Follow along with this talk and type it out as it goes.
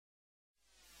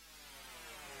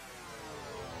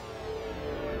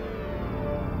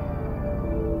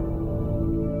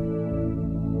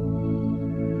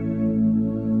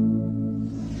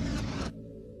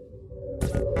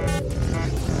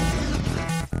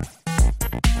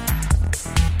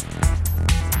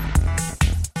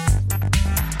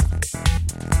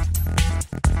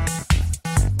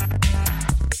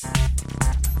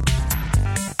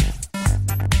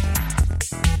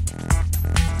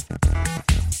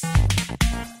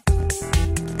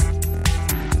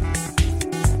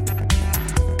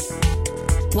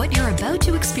What you're about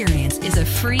to experience is a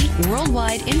free,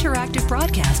 worldwide interactive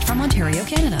broadcast from Ontario,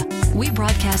 Canada. We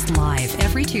broadcast live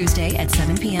every Tuesday at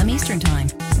 7 p.m. Eastern Time.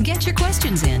 Get your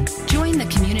questions in. Join the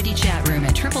community chat room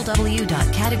at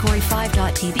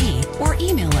www.category5.tv or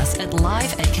email us at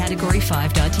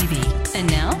live@category5.tv. And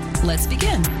now, let's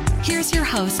begin. Here's your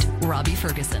host, Robbie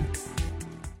Ferguson.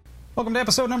 Welcome to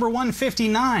episode number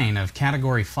 159 of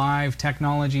Category 5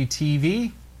 Technology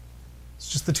TV. It's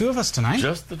just the two of us tonight.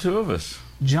 Just the two of us.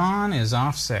 John is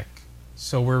off sick,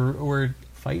 so we're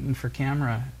fighting for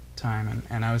camera time,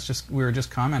 and we were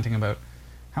just commenting about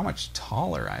how much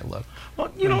taller I look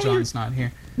when John's not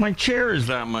here. My chair is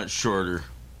that much shorter.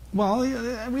 Well,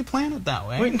 we plan it that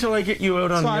way. Wait until I get you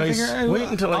out on the ice. Wait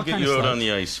until I get you out on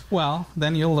the ice. Well,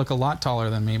 then you'll look a lot taller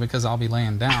than me because I'll be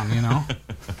laying down, you know.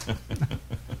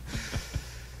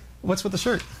 What's with the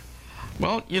shirt?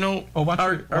 Well, you know... Oh,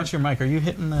 watch your mic. Are you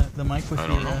hitting the mic with your... I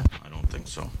don't know. I don't think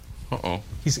so. Uh-oh.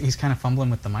 He's kind of fumbling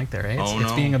with the mic there, eh?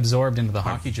 It's being absorbed into the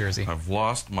hockey jersey. I've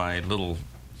lost my little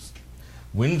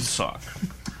windsock.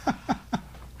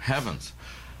 Heavens.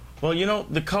 Well, you know,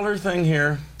 the color thing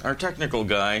here, our technical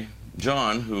guy,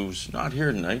 John, who's not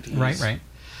here tonight... Right.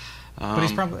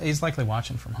 But he's likely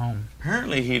watching from home.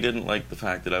 Apparently he didn't like the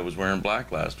fact that I was wearing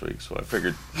black last week, so I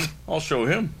figured I'll show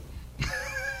him.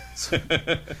 We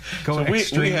have color. We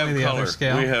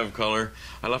have color.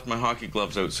 I left my hockey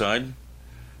gloves outside.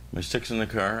 My stick's in the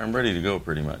car. I'm ready to go,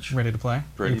 pretty much. Ready to play?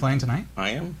 Are you playing tonight? I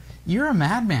am. You're a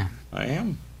madman. I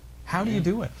am. How do you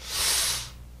do it?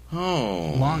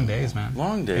 Oh, long days, man.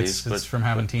 Long days. It's from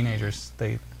having teenagers.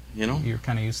 You're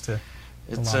kind of used to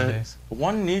the long days.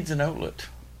 One needs an outlet.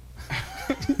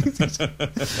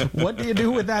 What do you do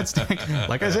with that stick?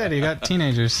 Like I said, you got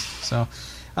teenagers, so.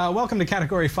 Welcome to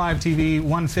Category 5 TV.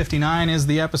 159 is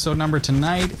the episode number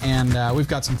tonight, and we've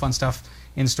got some fun stuff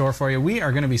in store for you. We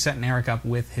are going to be setting Eric up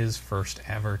with his first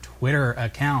ever Twitter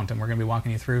account, and we're going to be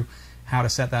walking you through how to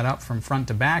set that up from front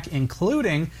to back,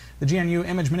 including the GNU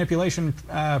image manipulation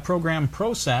program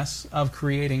process of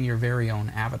creating your very own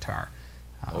avatar.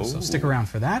 So stick around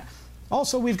for that.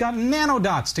 Also, we've got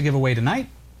nanodots to give away tonight.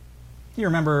 You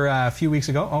remember a few weeks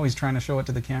ago? Oh, he's trying to show it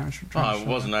to the camera. I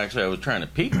wasn't actually. I was trying to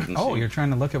peek and see. You're trying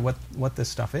to look at what this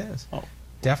stuff is. Oh,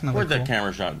 definitely. Where'd that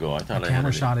camera shot go? I thought the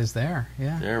camera shot is there.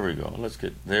 Yeah. There we go.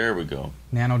 There we go.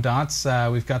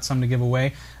 Nanodots. We've got some to give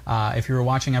away. If you were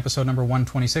watching episode number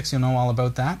 126, you'll know all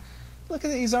about that. Look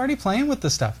at it. He's already playing with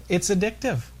this stuff. It's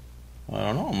addictive. Well, I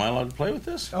don't know. Am I allowed to play with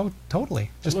this? Oh,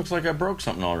 totally. Just looks like I broke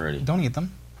something already. Don't eat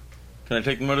them. Can I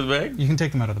take them out of the bag? You can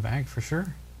take them out of the bag for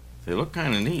sure. They look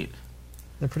kind of neat.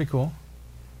 They're pretty cool.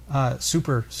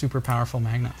 Super powerful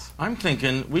magnets. I'm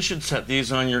thinking we should set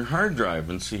these on your hard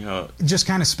drive and see how... Just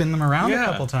kind of spin them around a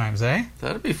couple times, eh?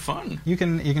 That'd be fun. You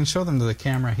can show them to the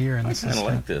camera here. And I kind of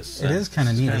like this. It is kind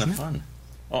of neat, isn't it? It's kind of fun.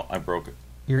 Oh, I broke it.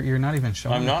 You're not even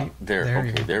showing I'm not? There.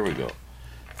 Okay, there we go.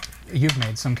 You've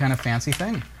made some kind of fancy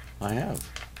thing. I have.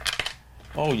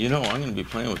 Oh, you know, I'm going to be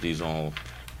playing with these all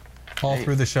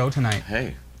through the show tonight.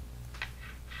 Hey.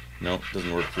 No, it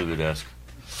doesn't work through the desk.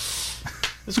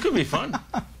 This could be fun.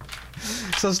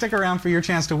 So stick around for your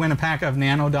chance to win a pack of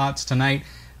nanodots tonight.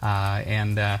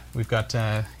 We've got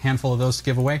a handful of those to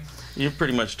give away. You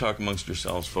pretty much talk amongst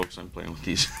yourselves, folks. I'm playing with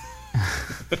these.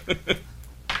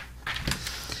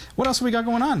 What else have we got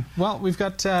going on? Well, we've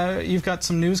got you've got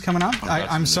some news coming up.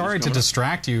 I'm sorry to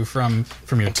distract you from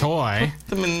your toy.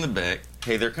 Put them in the bag.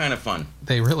 Hey, they're kind of fun.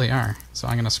 They really are. So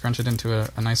I'm going to scrunch it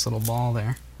into a nice little ball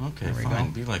there. Okay, fine.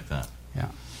 Be like that. Yeah.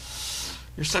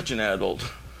 You're such an adult.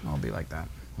 I'll be like that.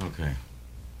 Okay.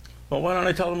 Well, why don't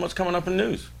I tell them what's coming up in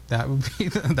news? That would be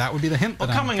the hint. Well,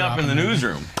 coming up in the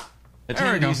newsroom,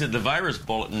 attendees at the Virus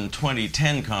Bulletin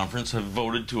 2010 conference have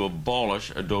voted to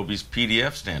abolish Adobe's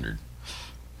PDF standard.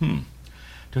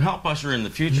 To help usher in the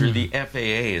future, the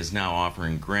FAA is now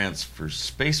offering grants for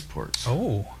spaceports.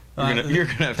 Oh. You're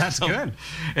gonna have that's good.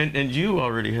 And you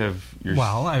already have your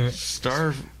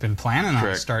I've been planning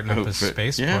on starting up a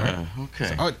spaceport. Yeah,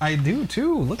 okay. So, I do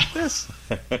too. Look at this.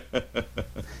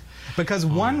 Because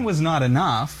one was not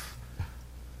enough.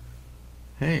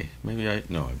 Hey, maybe I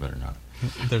better not.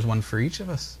 There's one for each of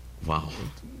us. Wow.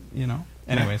 You know.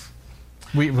 Anyways,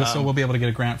 so we'll be able to get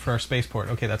a grant for our spaceport.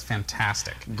 Okay, that's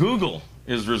fantastic. Google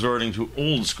is resorting to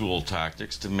old school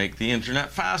tactics to make the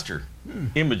internet faster.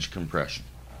 Image compression.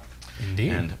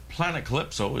 Indeed. And Planet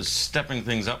Calypso is stepping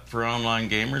things up for online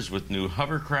gamers with new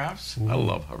hovercrafts. I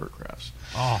love hovercrafts.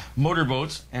 Oh.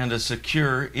 Motorboats and a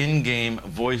secure in-game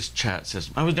voice chat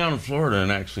system. I was down in Florida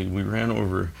and actually we ran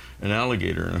over an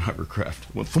alligator in a hovercraft.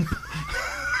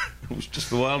 It was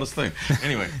just the wildest thing.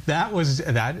 Anyway, that was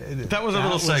a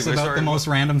little segue. About the most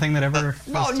random thing that ever.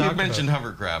 Well, you mentioned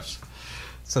hovercrafts.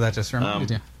 So that just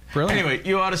reminded you. Brilliant. Anyway,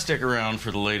 you ought to stick around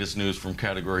for the latest news from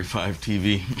Category 5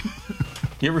 TV.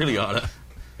 You really ought to.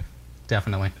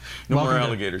 Definitely. No more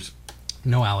alligators.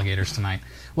 No alligators tonight.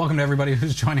 Welcome to everybody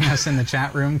who's joining us in the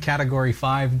chat room,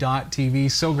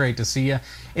 Category5.tv. So great to see you.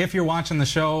 If you're watching the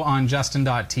show on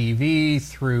Justin.tv,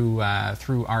 through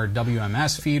our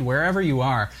WMS feed, wherever you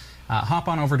are, hop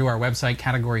on over to our website,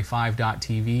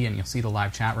 Category5.tv, and you'll see the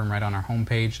live chat room right on our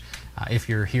homepage if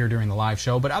you're here during the live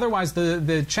show. But otherwise,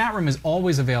 the chat room is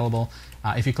always available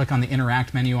if you click on the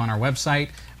Interact menu on our website,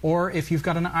 or if you've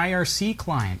got an IRC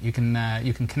client, you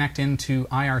can connect into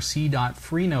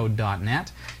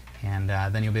irc.freenode.net, and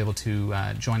then you'll be able to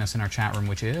join us in our chat room,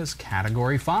 which is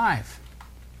Category 5.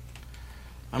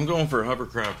 I'm going for a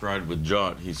hovercraft ride with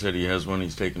Jot. He said he has one.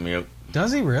 He's taking me out.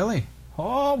 Does he really?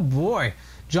 Oh, boy.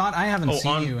 Jot, I haven't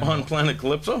seen you on Planet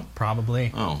Calypso?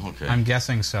 Probably. Oh, okay. I'm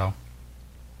guessing so.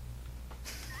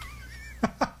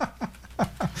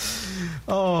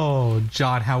 Oh,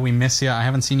 Jot, how we miss you! I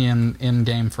haven't seen you in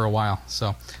game for a while,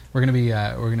 so we're gonna be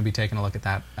taking a look at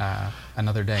that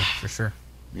another day for sure.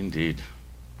 Indeed.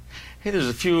 Hey, there's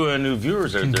a few new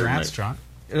viewers out there. Congrats, Jot.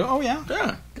 Oh yeah.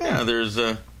 Yeah. Good. Yeah. There's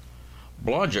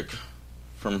Blodgic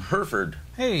from Hereford.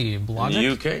 Hey, Blodgic. In the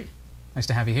UK. Nice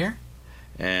to have you here.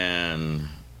 And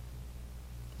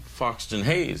Foxton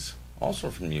Hayes, also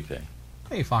from the UK.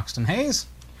 Hey, Foxton Hayes.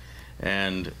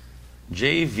 And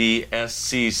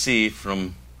JVSCC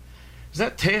from, is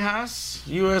that Tejas,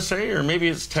 USA, or maybe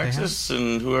it's Texas? Tejas?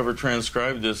 And whoever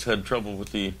transcribed this had trouble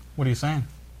with the... What are you saying?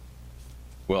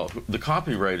 Well, the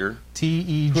copywriter.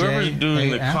 T-E-J-A-S? Whoever's doing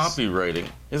the copywriting.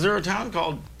 Is there a town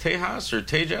called Tejas or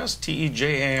Tejas?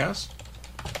 T-E-J-A-S?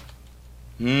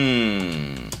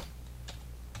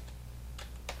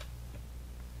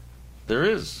 There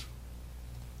is.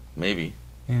 Maybe.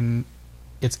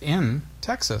 It's in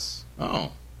Texas.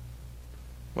 Oh.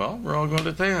 Well, we're all going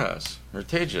to Tejas, or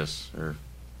Tejas, or...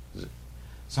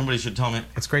 Somebody should tell me.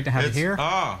 It's great to have you here.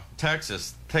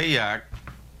 Texas. Teyac.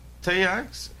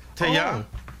 Teyax? Teya?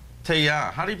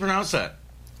 Teya. How do you pronounce that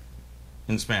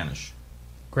in Spanish?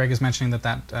 Greg is mentioning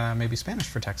that may be Spanish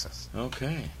for Texas.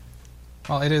 Okay.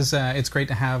 Well, it's great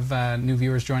to have new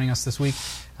viewers joining us this week.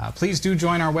 Please do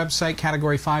join our website,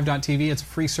 Category5.tv. It's a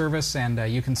free service,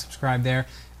 and you can subscribe there,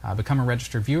 become a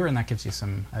registered viewer, and that gives you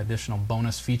some additional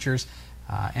bonus features.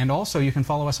 And also, you can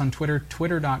follow us on Twitter,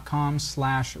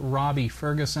 twitter.com/Robbie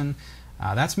Ferguson.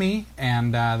 That's me,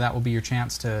 and that will be your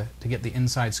chance to get the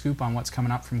inside scoop on what's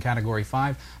coming up from Category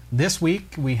 5. This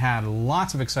week, we had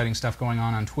lots of exciting stuff going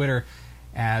on Twitter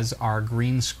as our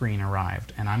green screen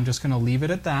arrived. And I'm just going to leave it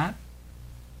at that.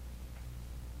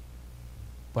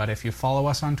 But if you follow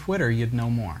us on Twitter, you'd know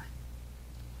more.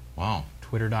 Wow.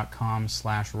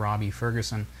 Twitter.com/Robbie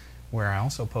Ferguson, where I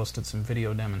also posted some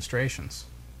video demonstrations.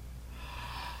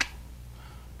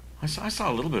 I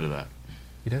saw a little bit of that.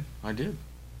 You did? I did.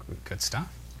 Good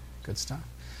stuff. Good stuff.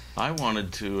 I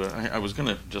wanted to... I was going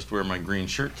to just wear my green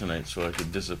shirt tonight so I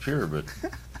could disappear, but...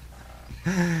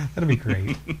 That'd be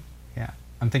great. Yeah.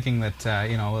 I'm thinking that,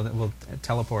 we'll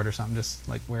teleport or something, just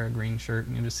like wear a green shirt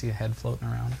and you just see a head floating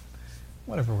around.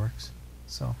 Whatever works.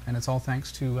 So, and it's all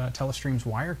thanks to Telestream's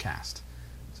Wirecast.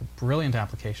 It's a brilliant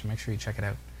application. Make sure you check it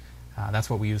out. That's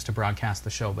what we use to broadcast the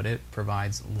show, but it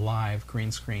provides live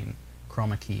green screen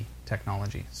chroma key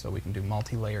technology, so we can do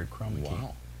multi-layered chroma key.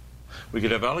 Wow. We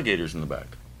could have alligators in the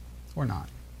back. Or not.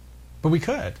 But we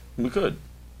could. We could.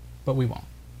 But we won't.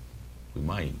 We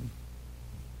might.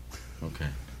 Okay.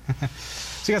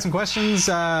 So you got some questions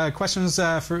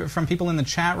from people in the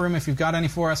chat room. If you've got any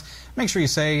for us, make sure you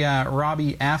say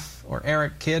Robbie F. or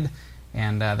Eric Kidd,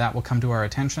 and that will come to our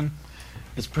attention.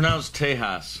 It's pronounced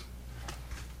Tejas.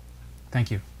 Thank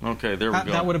you. Okay, there we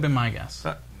go. That would have been my guess.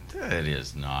 It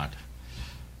is not.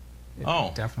 It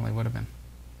definitely would have been.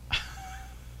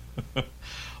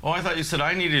 Oh, I thought you said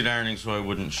I needed ironing so I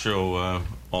wouldn't show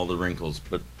all the wrinkles,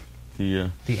 but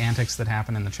the antics that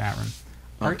happen in the chat room.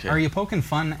 Okay. Are you poking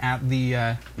fun at the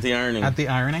ironing? At the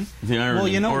ironing? The ironing, well,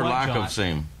 you know or what, lack John? of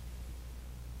same.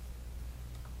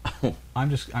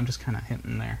 I'm just kind of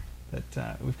hinting there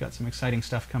that we've got some exciting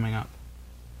stuff coming up.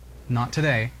 Not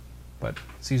today, but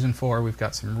season 4. We've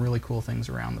got some really cool things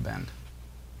around the bend.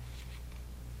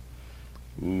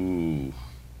 Ooh.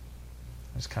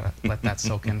 I just gotta let that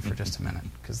soak in for just a minute,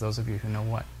 because those of you who know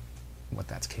what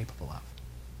that's capable of,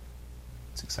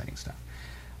 it's exciting stuff.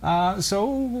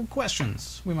 So,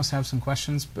 questions. We must have some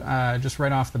questions just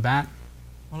right off the bat.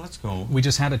 Well, let's go. We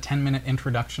just had a 10-minute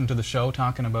introduction to the show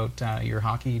talking about your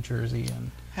hockey jersey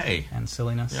and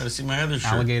silliness. Yeah, to see my other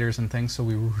shirt. Alligators and things, so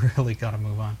we really got to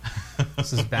move on.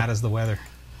 This is as bad as the weather.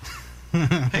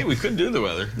 Hey, we could do the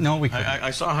weather. No, we couldn't.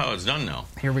 I saw how it's done now.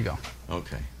 Here we go.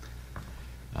 Okay.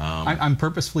 I'm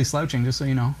purposefully slouching, just so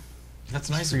you know. That's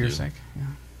nice for of your you. sake.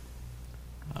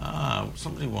 Yeah.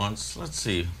 Somebody wants, let's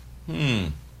see.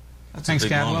 That's Thanks, a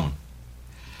big long Cadwell. one.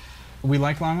 We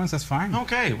like long ones, that's fine.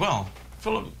 Okay, well,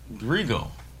 Philip Rigo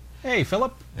Hey,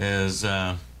 Philip. is,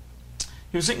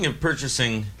 he was thinking of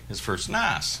purchasing his first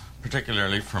NAS,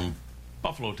 particularly from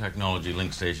Buffalo Technology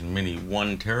Link Station Mini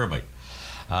 1 terabyte.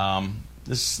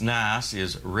 This NAS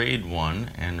is RAID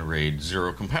 1 and RAID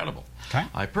 0 compatible. Okay.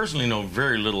 I personally know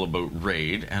very little about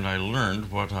RAID, and I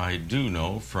learned what I do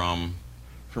know from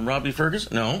Robbie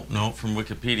Ferguson? No, from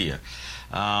Wikipedia.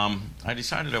 I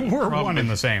decided I would We're probably... one and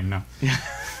the same, no.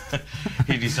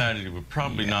 He decided he would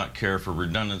probably not care for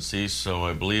redundancy, so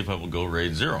I believe I will go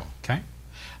RAID 0. Okay.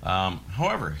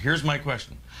 However, here's my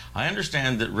question. I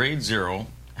understand that RAID 0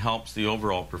 helps the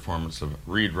overall performance of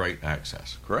read-write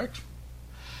access, correct?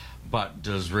 But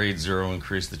does RAID 0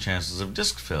 increase the chances of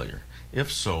disk failure?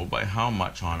 If so, by how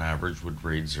much on average would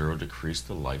RAID 0 decrease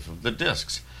the life of the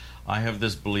disks? I have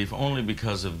this belief only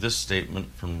because of this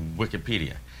statement from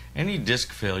Wikipedia. Any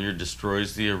disk failure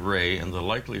destroys the array, and the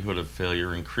likelihood of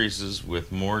failure increases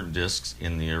with more disks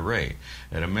in the array.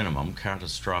 At a minimum,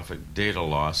 catastrophic data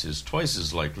loss is twice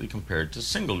as likely compared to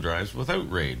single drives without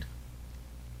RAID.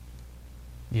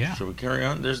 Yeah. Shall we carry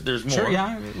on? There's more. Sure,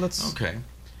 yeah, let's... Okay.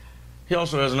 He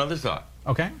also has another thought.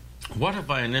 Okay. What if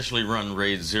I initially run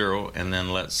RAID 0 and then,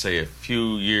 let's say, a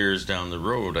few years down the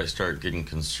road I start getting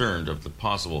concerned of the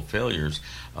possible failures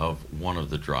of one of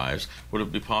the drives? Would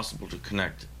it be possible to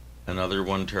connect another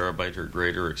 1 terabyte or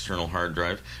greater external hard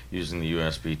drive using the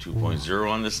USB 2.0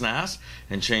 on this NAS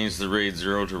and change the RAID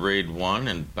 0 to RAID 1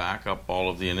 and back up all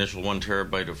of the initial 1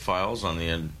 terabyte of files on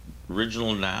the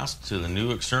original NAS to the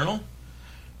new external?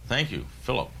 Thank you,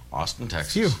 Philip, Austin,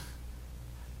 Texas. It's you.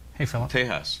 Hey, Philip.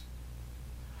 Tejas.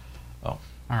 Oh.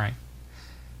 All right.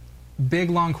 Big,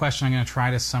 long question. I'm going to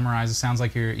try to summarize. It sounds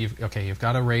like you've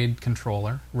got a RAID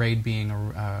controller, RAID being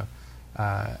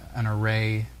an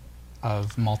array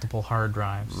of multiple hard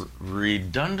drives.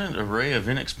 Redundant array of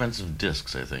inexpensive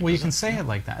disks, I think. Well, you can say it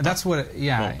like that. That's what,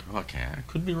 yeah. Oh, okay, I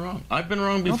could be wrong. I've been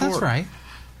wrong before. No, that's right.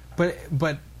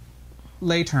 But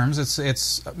lay terms,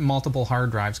 it's multiple hard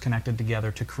drives connected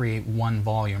together to create one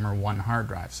volume or one hard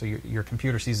drive. So your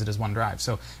computer sees it as one drive.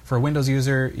 So for a Windows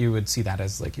user, you would see that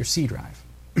as like your C drive.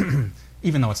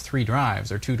 Even though it's 3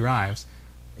 drives or 2 drives,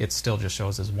 it still just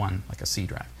shows as one, like a C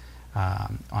drive.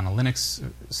 On a Linux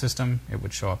system, it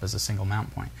would show up as a single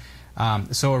mount point.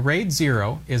 So a RAID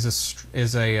 0 is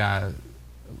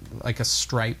like a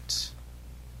striped,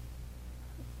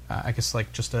 I guess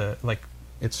like just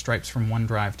it stripes from one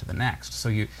drive to the next. So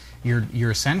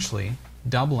you're essentially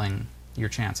doubling your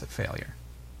chance at failure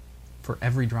for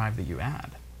every drive that you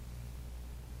add.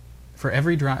 For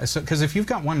every drive, because if you've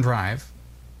got one drive,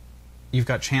 you've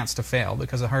got chance to fail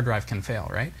because a hard drive can fail,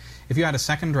 right? If you add a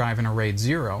second drive in a RAID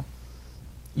 0,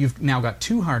 you've now got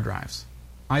 2 hard drives.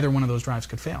 Either one of those drives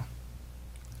could fail.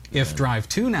 If drive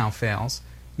 2 now fails,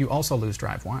 you also lose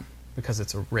drive 1 because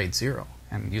it's a RAID 0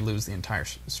 and you lose the entire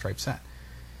stripe set.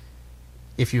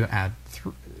 If you add,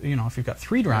 if you've got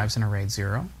 3 drives in a RAID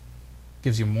 0,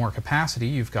 gives you more capacity.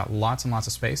 You've got lots and lots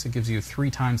of space. It gives you 3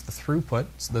 times the throughput,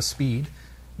 the speed.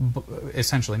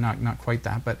 Essentially, not quite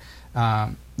that, but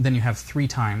then you have 3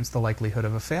 times the likelihood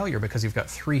of a failure because you've got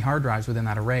 3 hard drives within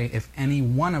that array if any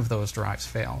one of those drives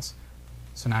fails.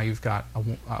 So now you've got a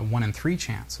 1 in 3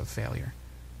 chance of failure,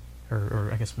 or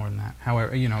I guess more than that.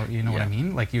 However, you know what I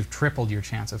mean. Like you've tripled your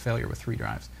chance of failure with 3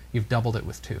 drives. You've doubled it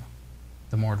with 2.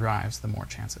 The more drives, the more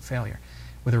chance of failure.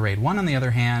 With a RAID 1, on the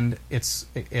other hand, it's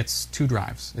 2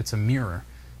 drives. It's a mirror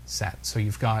set. So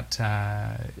you've got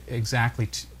exactly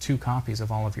 2 copies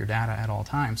of all of your data at all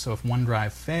times. So if one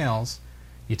drive fails,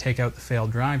 you take out the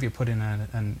failed drive, you put in a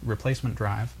replacement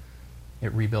drive,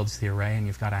 it rebuilds the array, and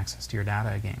you've got access to your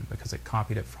data again because it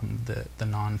copied it from the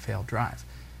non-failed drive.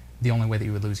 The only way that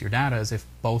you would lose your data is if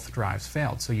both drives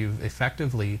failed. So you've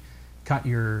effectively cut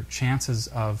your chances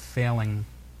of failing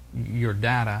your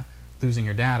data, losing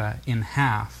your data, in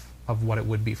half of what it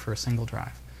would be for a single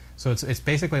drive. So it's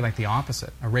basically like the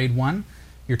opposite. A RAID 1,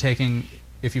 you're taking,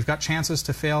 if you've got chances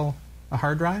to fail a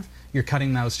hard drive, you're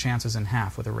cutting those chances in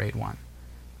half with a RAID 1.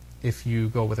 If you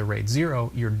go with a RAID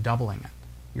 0, you're doubling it.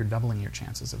 You're doubling your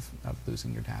chances of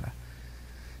losing your data.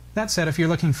 That said, if you're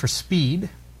looking for speed,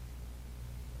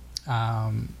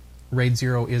 RAID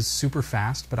 0 is super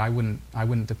fast, but I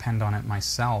wouldn't depend on it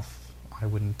myself. I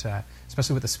wouldn't,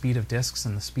 especially with the speed of disks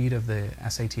and the speed of the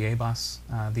SATA bus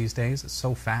these days. It's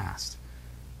so fast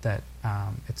that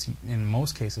it's in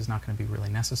most cases not going to be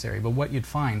really necessary. But what you'd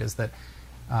find is that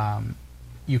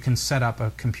you can set up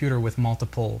a computer with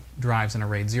multiple drives in a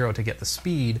RAID 0 to get the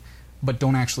speed, but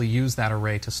don't actually use that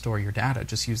array to store your data.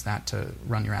 Just use that to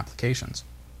run your applications.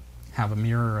 Have a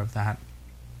mirror of that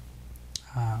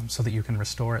so that you can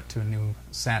restore it to a new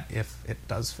set if it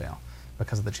does fail,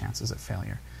 because of the chances of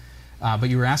failure. But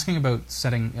you were asking about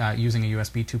using a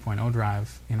USB 2.0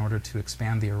 drive in order to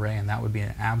expand the array, and that would be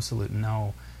an absolute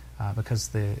no, because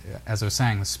as I was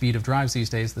saying, the speed of drives these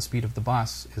days, the speed of the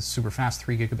bus is super fast,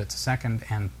 3 gigabits a second,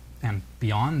 and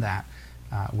beyond that,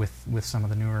 with some of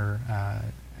the newer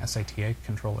SATA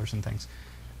controllers and things.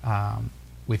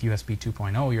 With USB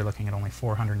 2.0, you're looking at only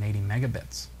 480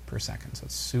 megabits per second, so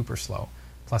it's super slow.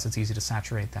 Plus, it's easy to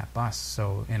saturate that bus.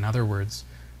 So, in other words,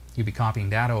 you'd be copying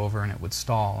data over, and it would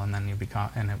stall, and then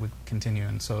and it would continue,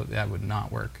 and so that would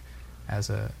not work as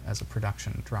a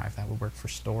production drive. That would work for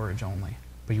storage only,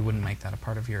 but you wouldn't make that a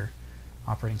part of your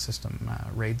operating system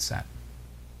RAID set.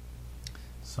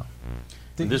 So,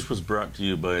 this was brought to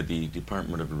you by the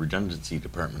Department of Redundancy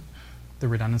Department. The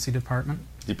Redundancy Department?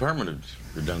 Department of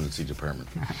Redundancy Department.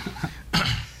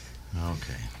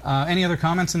 Okay. Any other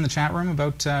comments in the chat room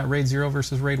about RAID 0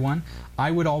 versus RAID 1?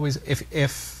 I would always,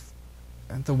 if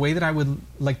the way that I would,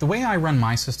 like the way I run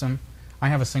my system, I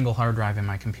have a single hard drive in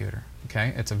my computer,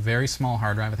 okay? It's a very small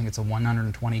hard drive. I think it's a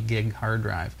 120 gig hard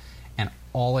drive, and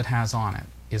all it has on it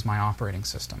is my operating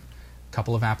system. A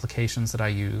couple of applications that I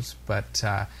use, but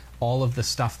all of the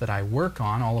stuff that I work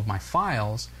on, all of my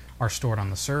files, are stored on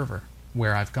the server,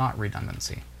 where I've got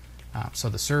redundancy. So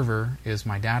the server is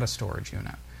my data storage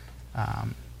unit.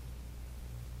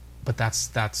 But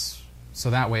so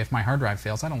that way, if my hard drive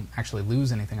fails, I don't actually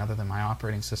lose anything other than my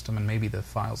operating system and maybe the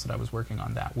files that I was working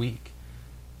on that week,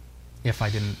 if I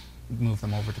didn't move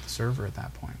them over to the server at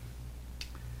that point.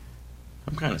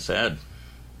 I'm kind of sad.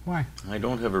 Why? I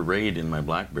don't have a RAID in my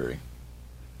BlackBerry.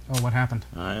 Oh, what happened?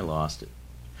 I lost it.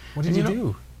 What did you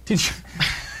do? Did you?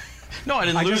 No, I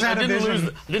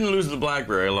didn't lose the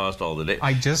BlackBerry. I lost all the data.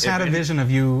 I just had a vision of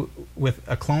you with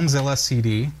a Clonezilla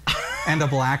CD and a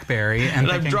BlackBerry,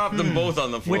 and I've dropped them both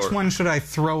on the floor. Which one should I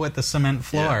throw at the cement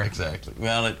floor? Yeah, exactly.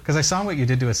 Well, because I saw what you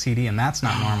did to a CD, and that's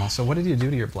not normal. So what did you do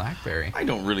to your BlackBerry? I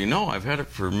don't really know. I've had it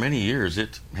for many years.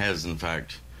 It has, in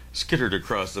fact, skittered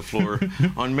across the floor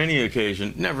on many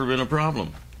occasions. Never been a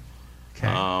problem.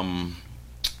 Okay.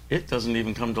 It doesn't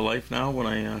even come to life now when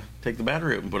I take the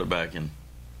battery out and put it back in.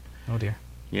 Oh dear.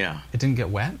 Yeah. It didn't get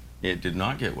wet? It did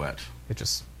not get wet. It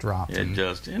just dropped. And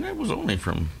it was only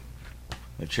from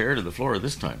the chair to the floor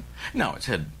this time. Now, it's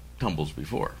had tumbles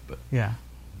before, but... Yeah.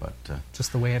 But...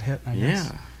 just the way it hit, I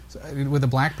guess. Yeah. So, with the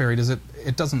BlackBerry,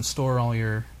 it doesn't store all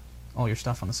your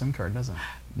stuff on the SIM card, does it?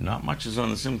 Not much is on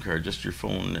the SIM card, just your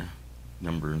phone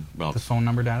number. Well, the phone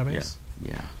number database?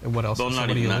 Yeah. What else? Well,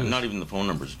 not even the phone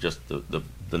numbers, just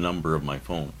the number of my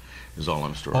phone is all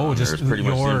I'm storing. Oh, just there's pretty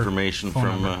much the information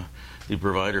from the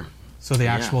provider. So the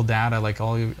actual data, like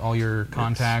all your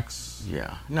contacts.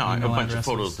 Yeah. No, a bunch of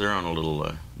photos. They're on a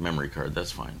little memory card.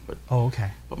 That's fine. But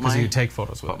okay. Because you take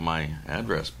photos with it. But my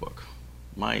address book,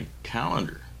 my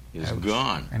calendar is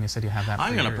gone. And you said you have that.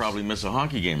 I'm going to probably miss a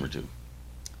hockey game or two.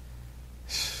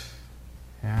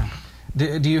 Yeah.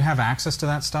 Do you have access to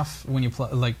that stuff when you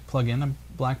plug in a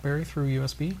BlackBerry through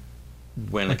USB?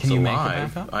 When it's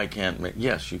alive, I can't make...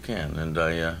 Yes, you can. And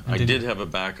I did have a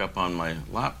backup on my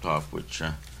laptop, which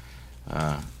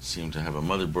seemed to have a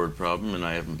motherboard problem, and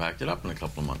I haven't backed it up in a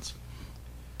couple of months.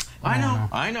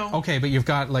 I know. Okay, but you've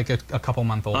got like a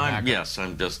couple-month-old backup. It's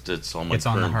on my it's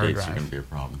on the hard drive. It's going to be a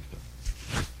problem.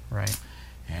 But. Right.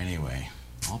 Anyway,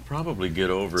 I'll probably get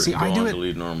over it and go on to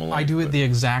lead normal life. I do it the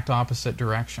exact opposite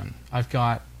direction. I've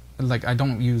got... I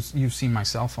don't use... You've seen my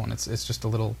cell phone. It's just a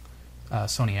little...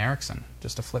 Sony Ericsson,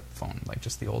 just a flip phone, like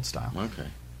just the old style. Okay.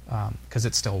 Because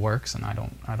it still works, and I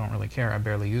don't really care. I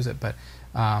barely use it. But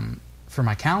for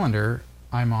my calendar,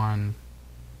 I'm on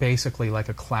basically like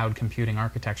a cloud computing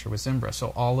architecture with Zimbra.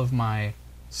 So all of my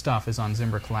stuff is on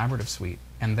Zimbra Collaborative Suite,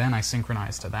 and then I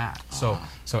synchronize to that. So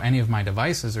any of my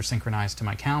devices are synchronized to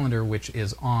my calendar, which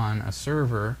is on a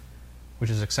server, which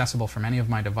is accessible from any of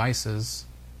my devices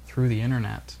through the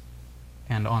internet.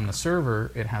 And on the server,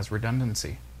 it has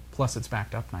redundancy. Plus, it's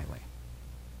backed up nightly.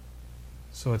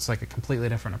 So it's like a completely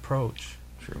different approach.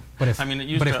 True. But if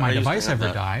my device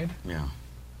ever died,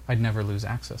 I'd never lose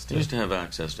access to it. I used to have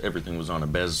access to everything was on a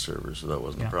Bez server, so that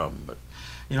wasn't a problem. But,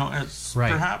 it's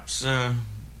perhaps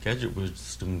Gadget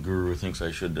Wisdom Guru thinks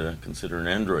I should consider an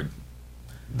Android.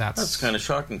 That's kind of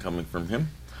shocking coming from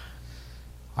him.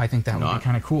 I think that would be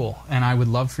kind of cool. And I would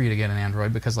love for you to get an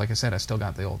Android because, like I said, I still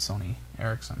got the old Sony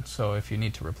Ericsson. So if you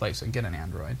need to replace it, get an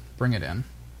Android. Bring it in.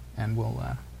 And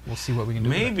we'll see what we can do.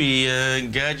 Maybe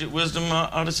Gadget Wisdom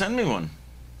ought to send me one.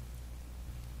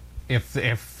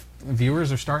 if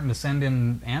viewers are starting to send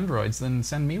in Androids, then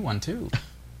send me one too.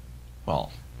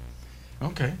 Well,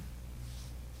 okay.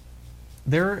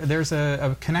 There's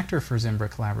a connector for Zimbra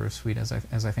Collaborative Suite as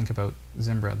I think about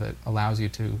Zimbra that allows you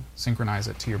to synchronize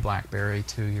it to your BlackBerry,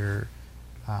 to your.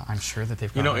 I'm sure that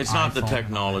they've got. You know, it's not the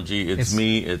technology. It's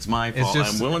me. It's my fault.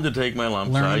 I'm willing to take my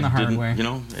lumps. Learn the hard way. You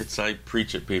know, I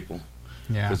preach at people.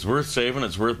 Yeah. If it's worth saving,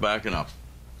 it's worth backing up.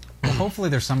 Well, hopefully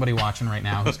there's somebody watching right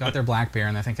now who's got their BlackBerry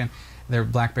and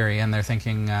they're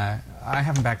thinking, I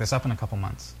haven't backed this up in a couple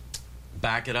months.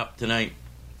 Back it up tonight.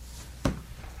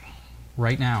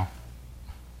 Right now,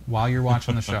 while you're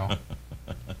watching the show.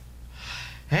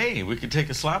 Hey, we could take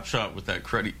a slap shot with that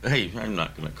cruddy. Hey, I'm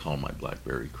not going to call my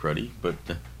BlackBerry cruddy, but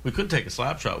we could take a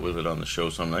slap shot with it on the show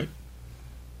some night.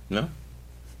 No?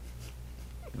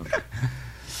 Okay.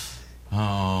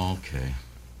 Okay.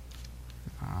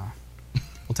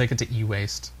 We'll take it to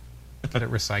e-waste. Get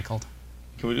it recycled.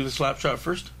 Can we do the slap shot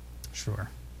first? Sure.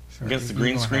 Against the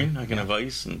green screen? I can have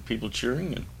ice and people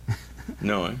cheering? And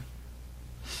no, eh?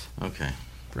 Okay.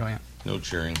 Brilliant. No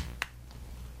cheering.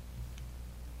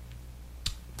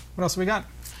 What else have we got?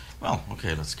 Well,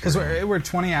 okay, let's Because we're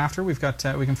 20 after. We've got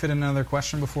we can fit in another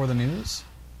question before the news.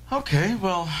 Okay,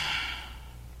 well,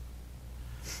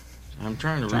 I'm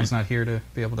trying to John's not here to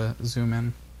be able to zoom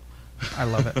in. I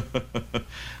love it.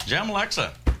 Jam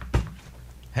Alexa.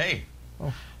 Hey.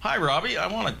 Oh. Hi, Robbie. I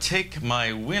want to take my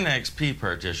WinXP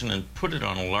partition and put it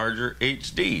on a larger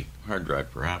HD hard drive,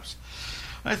 perhaps.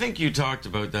 I think you talked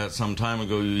about that some time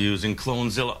ago. You're using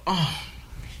CloneZilla. Oh.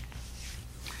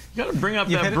 You got to bring up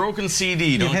that broken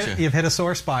CD, don't you? You've hit a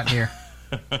sore spot here.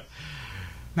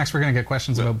 Next, we're going to get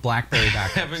questions about BlackBerry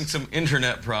backups. Having some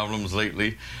internet problems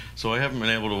lately, so I haven't been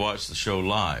able to watch the show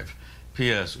live.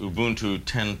 P.S. Ubuntu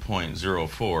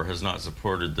 10.04 has not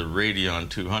supported the Radeon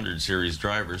 200 series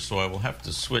drivers, so I will have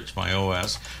to switch my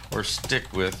OS or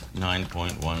stick with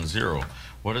 9.10.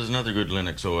 What is another good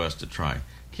Linux OS to try?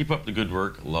 Keep up the good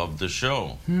work. Love the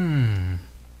show.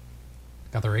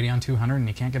 Got the Radeon 200 and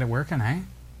you can't get it working, eh?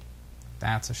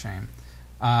 That's a shame.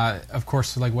 Of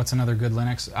course, like, what's another good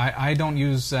Linux? I don't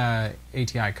use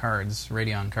ATI cards,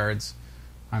 Radeon cards.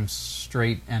 I'm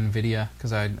straight NVIDIA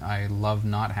because I love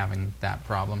not having that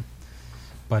problem.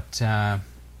 But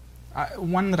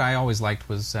one that I always liked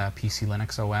was PC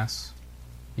Linux OS.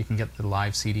 You can get the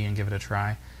live CD and give it a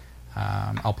try.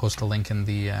 I'll post a link in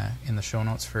the show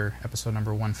notes for episode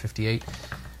number 158.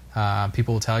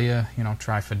 People will tell you,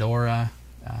 try Fedora.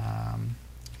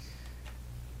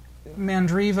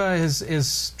 Mandriva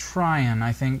is trying,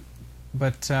 I think,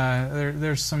 but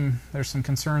there's some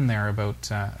concern there about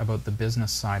the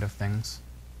business side of things.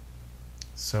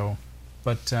 So,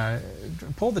 but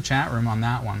poll the chat room on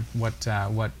that one. What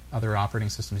other operating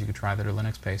systems you could try that are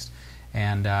Linux based,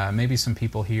 and maybe some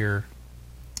people here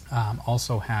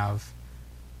also have.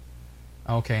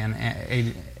 Okay, and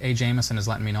A. Jameson is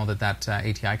letting me know that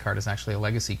ATI card is actually a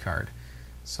legacy card,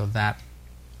 so that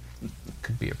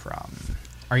could be a problem.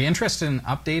 Are you interested in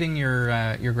updating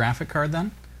your graphic card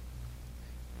then?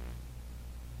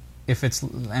 If it's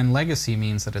and legacy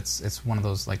means that it's one of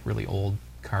those like really old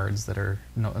cards that are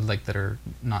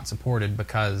not supported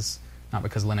not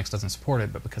because Linux doesn't support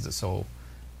it, but because it's so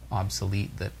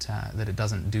obsolete that it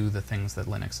doesn't do the things that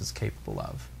Linux is capable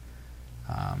of.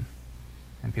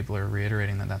 And people are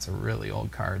reiterating that that's a really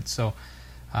old card. So,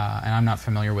 and I'm not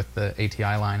familiar with the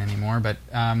ATI line anymore, but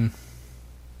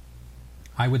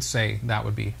I would say that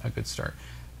would be a good start.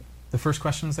 The first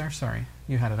question's there? Sorry.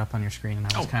 You had it up on your screen,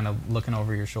 and I was kind of looking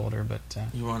over your shoulder, but...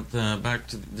 you want back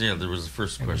to... Yeah, there was the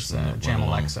first question. It was Jam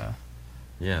Alexa.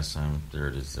 Yes, there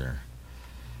it is there.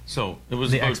 So, it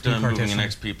was about moving an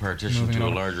XP partition to a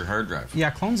larger hard drive. Yeah,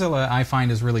 CloneZilla, I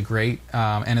find, is really great,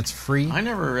 and it's free. I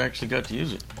never actually got to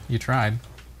use it. You tried.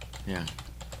 Yeah.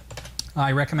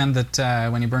 I recommend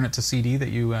that when you burn it to CD that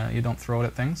you don't throw it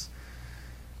at things.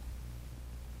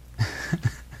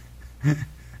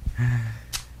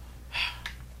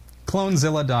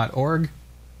 Clonezilla.org.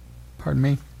 Pardon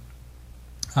me.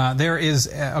 There is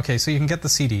okay, so you can get the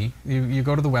CD. You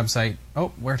go to the website. Oh,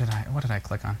 what did I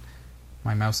click on?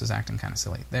 My mouse is acting kind of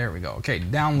silly. There we go. Okay,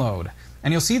 download,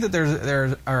 and you'll see that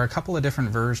there are a couple of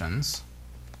different versions.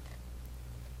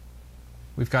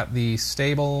 We've got the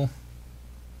stable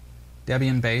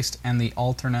Debian-based, and the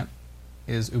alternate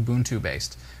is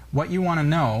Ubuntu-based. What you want to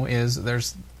know is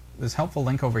there's this helpful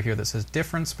link over here that says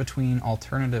difference between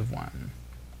alternative one,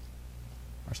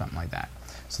 or something like that.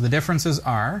 So the differences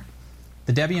are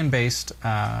the Debian-based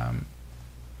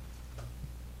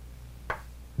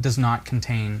does not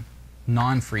contain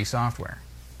non-free software.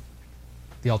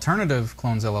 The alternative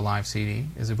CloneZilla Live CD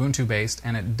is Ubuntu-based,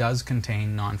 and it does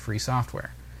contain non-free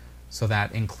software. So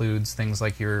that includes things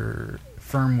like your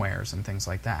firmwares and things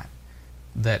like that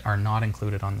that are not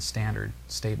included on the standard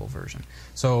stable version.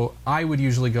 So I would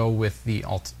usually go with the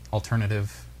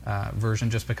alternative version,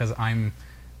 just because I'm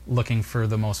looking for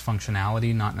the most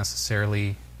functionality, not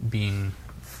necessarily being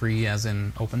free as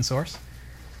in open source.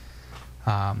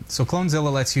 So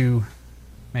Clonezilla lets you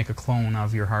make a clone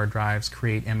of your hard drives,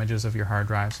 create images of your hard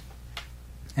drives.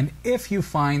 And if you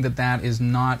find that that is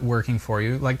not working for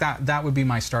you, like that would be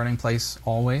my starting place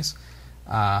always.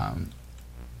 I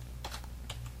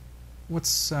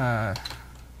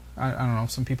don't know,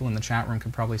 some people in the chat room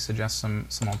could probably suggest some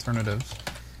alternatives.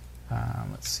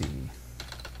 Let's see.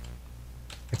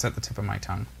 It's at the tip of my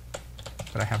tongue,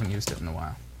 but I haven't used it in a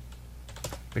while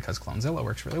because Clonezilla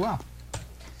works really well.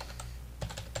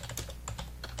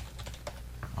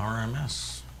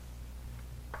 RMS.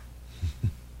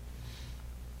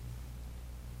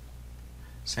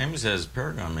 Sammy says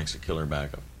Paragon makes a killer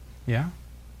backup. Yeah?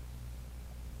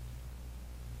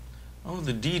 Oh,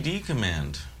 the DD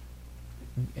command.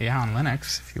 Yeah, on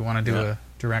Linux, if you want to do a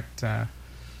direct... And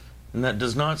that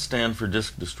does not stand for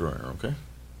disk destroyer, okay?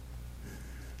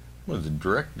 What is it,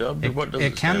 direct dub? What does it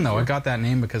can, stand though. for? It got that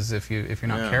name because if you're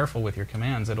not careful with your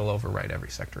commands, it'll overwrite every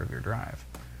sector of your drive.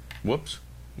 Whoops.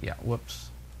 Yeah, whoops.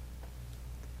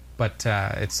 But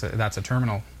that's a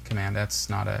terminal command. That's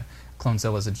not a...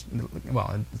 Clonezilla's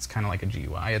it's kind of like a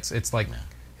GUI. It's like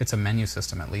it's a menu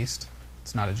system at least.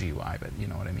 It's not a GUI, but you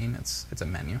know what I mean. It's a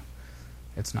menu.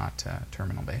 It's not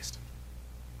terminal based.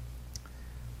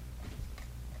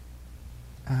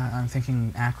 I'm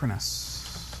thinking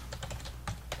Acronis.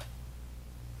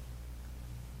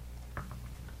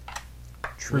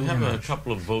 We have a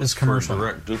couple of votes for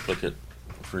direct duplicate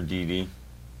for DD.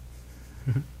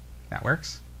 That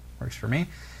works. Works for me.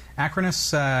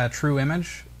 Acronis True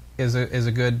Image is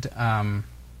a good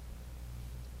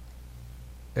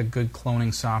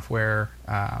cloning software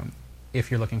if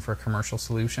you're looking for a commercial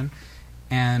solution.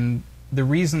 And the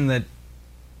reason that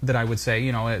I would say,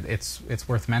 you know, it's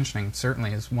worth mentioning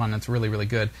certainly is, one, it's really, really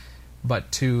good,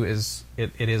 but two is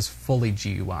it is fully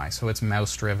GUI, so it's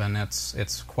mouse driven,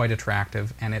 it's quite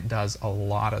attractive, and it does a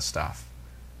lot of stuff.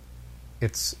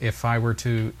 If I were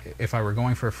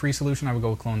going for a free solution, I would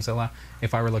go with Clonezilla.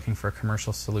 If I were looking for a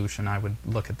commercial solution, I would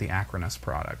look at the Acronis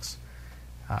products.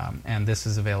 And this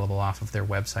is available off of their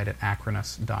website at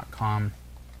acronis.com,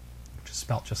 which is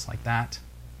spelt just like that.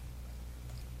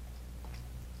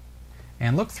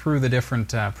 And look through the different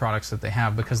products that they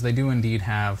have, because they do indeed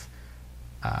have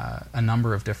a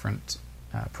number of different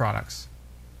products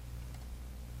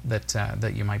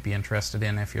that you might be interested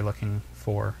in if you're looking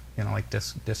for, you know, like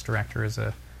Disk Director is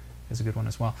a good one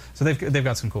as well. So they've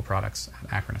got some cool products at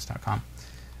acronis.com.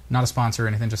 Not a sponsor or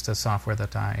anything, just a software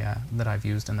that I've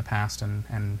used in the past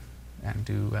and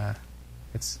do.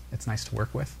 It's nice to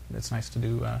work with. It's nice to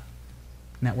do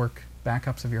network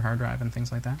backups of your hard drive and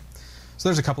things like that. So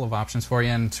there's a couple of options for you,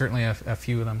 and certainly a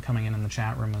few of them coming in the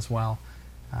chat room as well.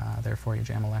 There for you,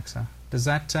 Jam Alexa. Does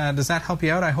that help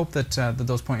you out? I hope that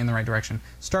those point you in the right direction.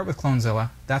 Start with Clonezilla.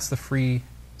 That's the free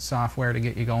software to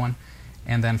get you going,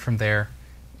 and then from there,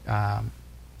 there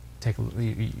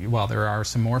are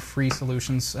some more free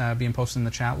solutions being posted in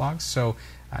the chat logs. So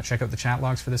check out the chat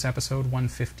logs for this episode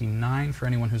 159. For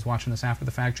anyone who's watching this after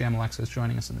the fact, Jam Alexa is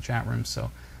joining us in the chat room, so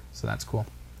that's cool.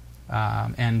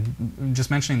 And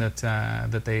just mentioning that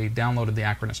they downloaded the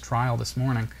Acronis trial this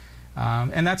morning.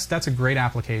 And that's a great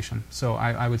application, so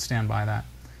I would stand by that,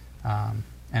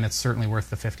 and it's certainly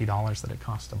worth the $50 that it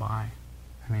costs to buy.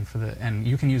 I mean, and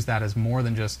you can use that as more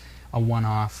than just a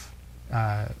one-off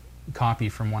copy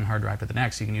from one hard drive to the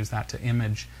next. You can use that to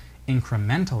image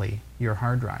incrementally your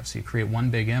hard drive. So you create one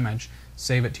big image,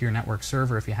 save it to your network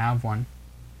server if you have one,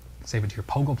 save it to your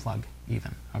Pogo plug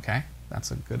even. Okay,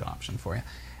 that's a good option for you.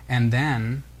 And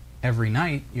then every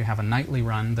night you have a nightly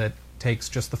run that takes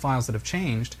just the files that have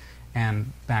changed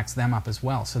and backs them up as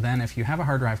well. So then if you have a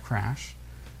hard drive crash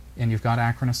and you've got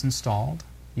Acronis installed,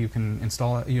 you can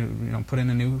install it, put in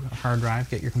a new hard drive,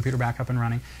 get your computer back up and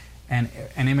running, and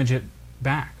image it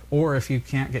back. Or if you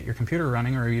can't get your computer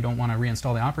running or you don't want to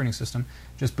reinstall the operating system,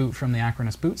 just boot from the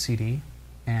Acronis boot CD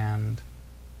and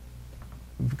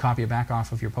copy it back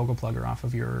off of your Pogo plug or off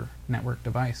of your network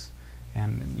device,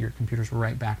 and your computer's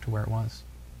right back to where it was.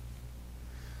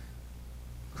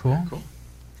 Cool. Yeah, cool.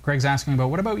 Greg's asking about,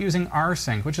 what about using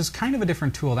rsync, which is kind of a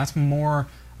different tool. That's more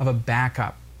of a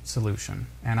backup solution,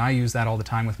 and I use that all the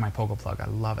time with my Pogo plug. I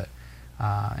love it.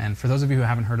 And for those of you who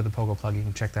haven't heard of the Pogo plug, you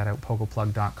can check that out,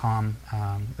 pogoplug.com.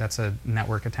 That's a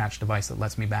network attached device that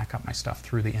lets me back up my stuff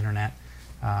through the internet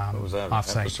What was that?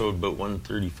 Offsite. Episode about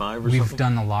 135 or We've something?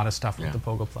 done a lot of stuff with the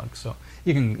Pogo plug, so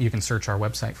you can search our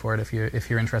website for it if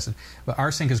you're interested. But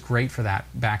rsync is great for that,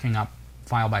 backing up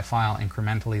file by file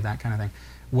incrementally, that kind of thing.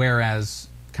 Whereas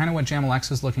kind of what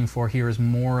JamLX is looking for here is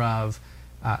more of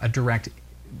a direct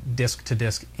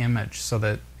disk-to-disk image, so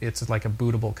that it's like a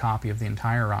bootable copy of the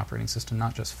entire operating system,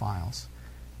 not just files.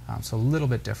 So a little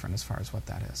bit different as far as what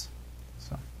that is.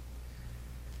 So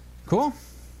cool.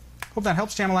 Hope that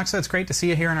helps, JamAlexa. It's great to see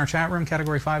you here in our chat room,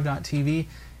 category5.tv,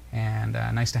 and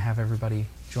nice to have everybody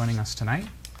joining us tonight.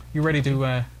 You ready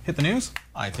to hit the news?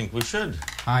 I think we should.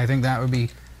 I think that would be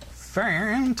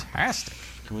fantastic.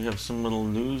 Can we have some little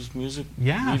news music?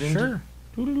 Yeah, sure.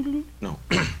 No.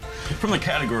 From the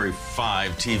Category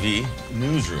 5 TV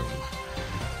newsroom.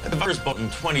 At the Virus Bulletin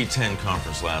 2010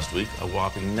 conference last week, a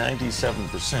whopping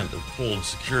 97% of polled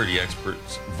security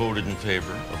experts voted in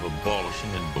favor of abolishing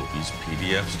Adobe's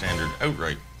PDF standard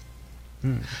outright.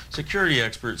 Security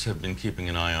experts have been keeping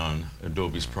an eye on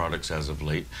Adobe's products as of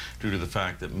late due to the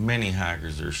fact that many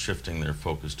hackers are shifting their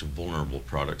focus to vulnerable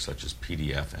products such as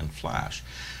PDF and Flash.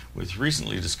 With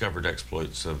recently discovered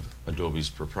exploits of Adobe's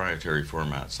proprietary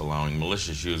formats allowing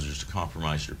malicious users to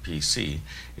compromise your PC,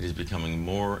 it is becoming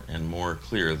more and more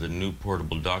clear the new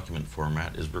portable document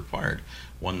format is required,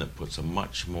 one that puts a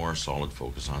much more solid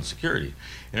focus on security.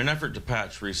 In an effort to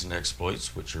patch recent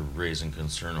exploits, which are raising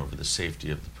concern over the safety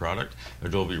of the product,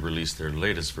 Adobe released their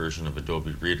latest version of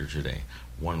Adobe Reader today,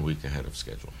 1 week ahead of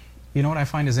schedule. You know what I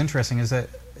find is interesting is that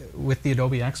with the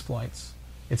Adobe exploits,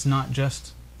 it's not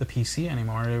just the PC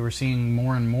anymore. We're seeing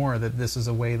more and more that this is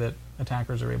a way that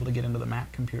attackers are able to get into the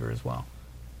Mac computer as well.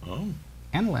 Oh.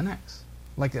 And Linux.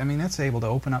 Like, I mean, that's able to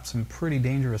open up some pretty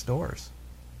dangerous doors.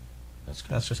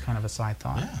 That's just kind of a side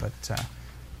thought, but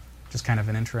just kind of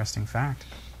an interesting fact.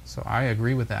 So I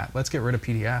agree with that. Let's get rid of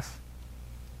PDF.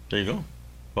 There you go.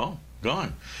 Well,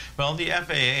 gone. Well, the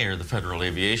FAA, or the Federal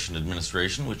Aviation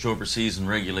Administration, which oversees and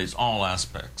regulates all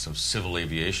aspects of civil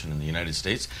aviation in the United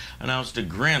States, announced a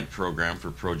grant program for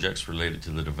projects related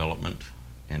to the development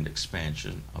and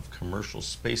expansion of commercial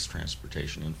space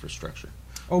transportation infrastructure.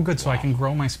 Oh, good. Wow. So I can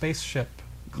grow my spaceship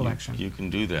collection. You can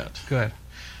do that. Good.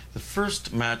 The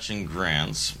first matching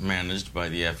grants managed by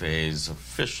the FAA's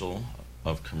official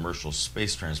of commercial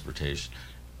space transportation,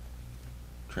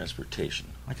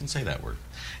 I can say that word,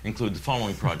 include the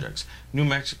following projects: New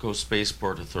Mexico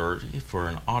Spaceport Authority for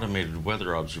an automated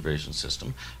weather observation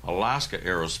system, Alaska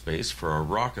Aerospace for a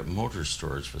rocket motor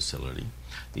storage facility,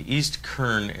 the East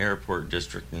Kern Airport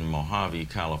District in Mojave,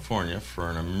 California for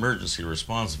an emergency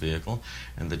response vehicle,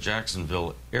 and the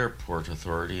Jacksonville Airport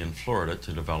Authority in Florida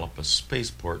to develop a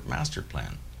spaceport master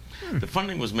plan. The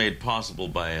funding was made possible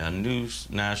by a new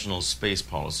national space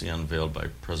policy unveiled by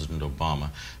President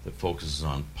Obama that focuses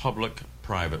on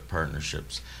public-private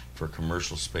partnerships for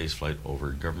commercial spaceflight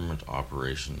over government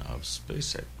operation of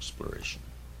space exploration.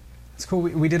 It's cool.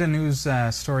 We did a news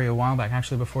story a while back,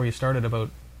 actually before you started,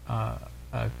 about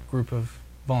a group of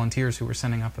volunteers who were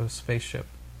sending up a spaceship.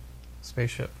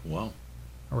 Wow.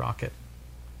 A rocket.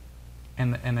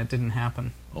 And it didn't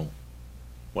happen. Oh.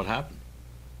 What happened?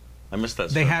 I missed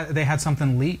that story. They had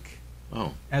something leak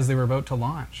as they were about to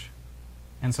launch,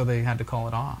 and so they had to call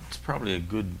it off. It's probably a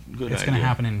good idea. It's going to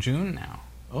happen in June now.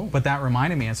 Oh. But that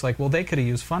reminded me, it's like, well, they could have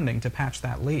used funding to patch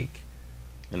that leak.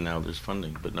 And now there's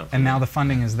funding, but not. And now the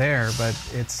funding is there, but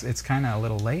it's kind of a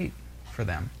little late for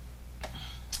them.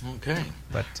 Okay.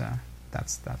 But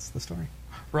that's the story.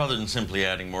 Rather than simply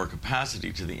adding more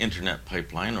capacity to the internet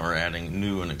pipeline or adding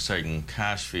new and exciting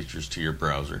cache features to your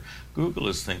browser, Google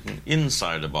is thinking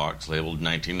inside a box labeled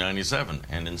 1997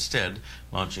 and instead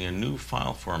launching a new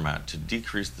file format to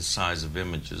decrease the size of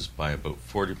images by about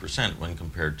 40% when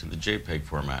compared to the JPEG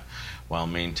format, while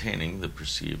maintaining the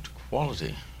perceived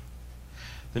quality.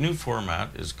 The new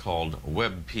format is called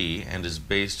WebP and is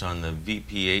based on the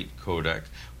VP8 codec,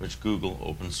 which Google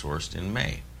open-sourced in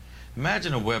May.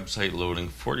 Imagine a website loading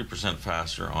 40%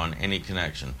 faster on any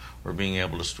connection, or being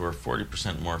able to store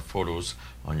 40% more photos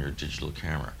on your digital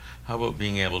camera. How about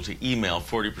being able to email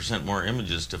 40% more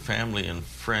images to family and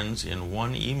friends in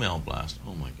one email blast?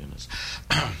 Oh my goodness.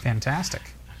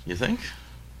 Fantastic. You think?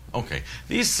 Okay,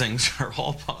 these things are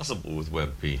all possible with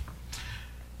WebP.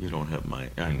 You don't have my...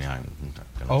 I'm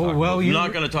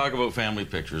not going to talk about family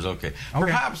pictures. Okay.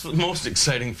 Perhaps the most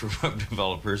exciting for web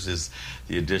developers is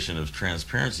the addition of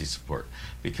transparency support.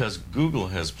 Because Google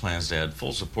has plans to add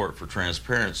full support for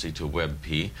transparency to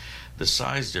WebP, the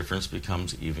size difference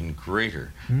becomes even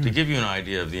greater. To give you an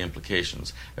idea of the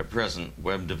implications, at present,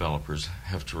 web developers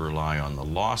have to rely on the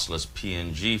lossless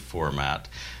PNG format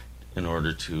in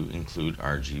order to include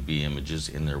RGB images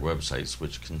in their websites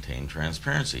which contain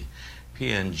transparency.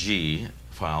 PNG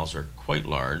files are quite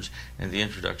large, and the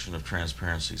introduction of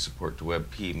transparency support to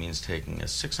WebP means taking a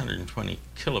 620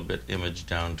 kilobit image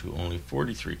down to only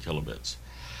 43 kilobits.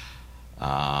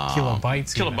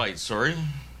 Kilobytes. Kilobytes, sorry.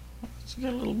 Let's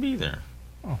get a little B there.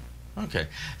 Oh. Okay.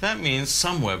 That means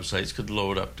some websites could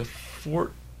load up to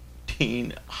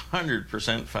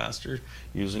 1,400% faster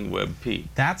using WebP.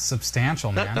 That's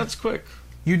substantial, man. That's quick.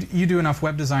 You do enough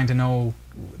web design to know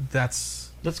that's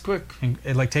quick.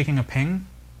 Like taking a ping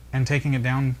and taking it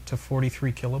down to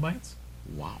 43 kilobytes?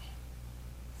 Wow.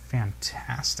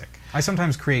 Fantastic. I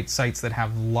sometimes create sites that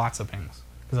have lots of pings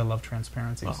because I love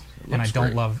transparencies. Well, and I don't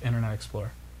great. love Internet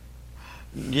Explorer.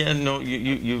 Yeah, no,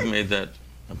 you've made that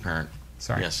apparent.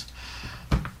 Sorry. Yes.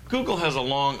 Google has a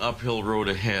long uphill road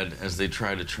ahead as they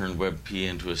try to turn WebP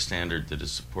into a standard that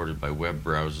is supported by web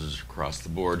browsers across the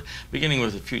board, beginning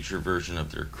with a future version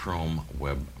of their Chrome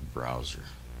web browser.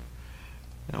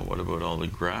 Now, what about all the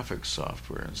graphics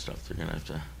software and stuff? They're going to have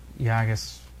to... Yeah, I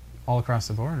guess all across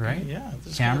the board, right? Yeah.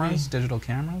 Cameras, digital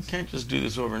cameras? Can't just do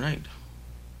this overnight.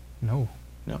 No.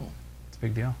 No. It's a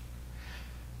big deal.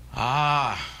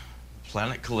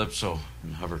 Planet Calypso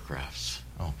and hovercrafts.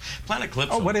 Oh, Planet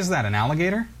Calypso. Oh, what is that, an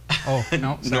alligator? Oh,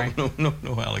 no, sorry. No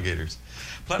alligators.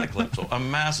 Planet Calypso, a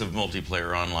massive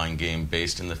multiplayer online game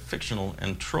based in the fictional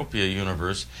Entropia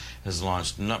universe, has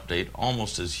launched an update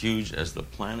almost as huge as the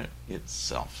planet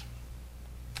itself.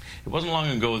 It wasn't long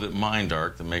ago that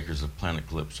Mindark, the makers of Planet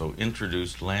Calypso,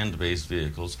 introduced land-based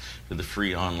vehicles to the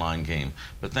free online game.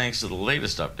 But thanks to the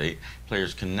latest update,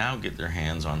 players can now get their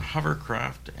hands on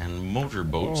hovercraft and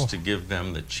motorboats to give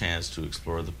them the chance to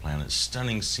explore the planet's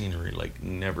stunning scenery like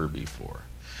never before.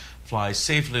 Fly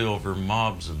safely over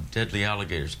mobs of deadly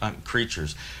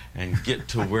creatures and get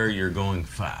to where you're going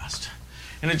fast.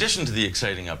 In addition to the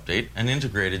exciting update, an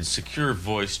integrated secure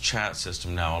voice chat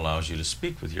system now allows you to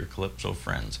speak with your Calypso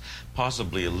friends,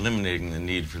 possibly eliminating the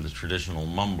need for the traditional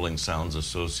mumbling sounds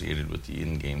associated with the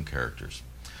in-game characters.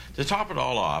 To top it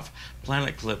all off,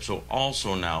 Planet Calypso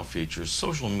also now features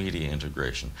social media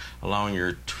integration, allowing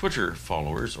your Twitter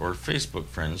followers or Facebook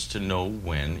friends to know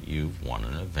when you've won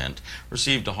an event,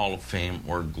 received a Hall of Fame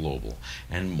or Global,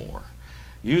 and more.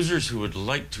 Users who would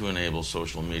like to enable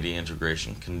social media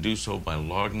integration can do so by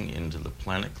logging into the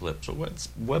Planet Calypso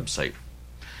website.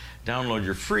 Download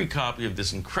your free copy of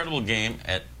this incredible game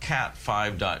at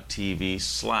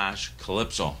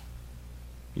cat5.tv/Calypso.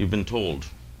 You've been told.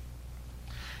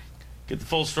 Get the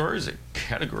full stories at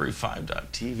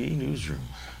Category5.tv newsroom.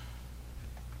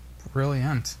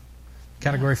 Brilliant.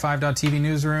 Category5.tv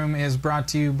newsroom is brought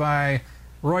to you by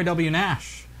Roy W.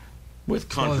 Nash. With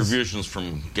contributions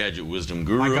from Gadget Wisdom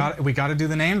Guru. We got to do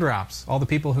the name drops. All the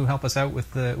people who help us out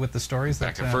with the stories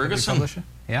that we publish.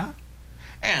 Yeah.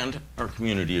 And our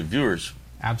community of viewers.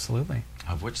 Absolutely.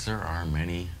 Of which there are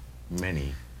many,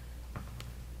 many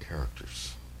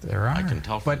characters. There are. I can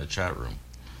tell from the chat room.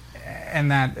 And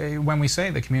that when we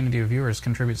say the community of viewers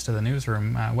contributes to the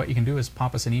newsroom, what you can do is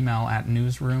pop us an email at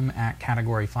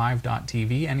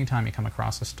newsroom@category5.tv anytime you come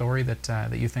across a story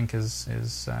that you think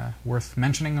is worth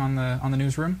mentioning on the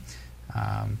newsroom.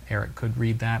 Eric could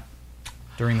read that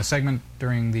during the segment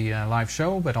during the live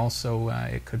show, but also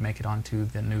it could make it onto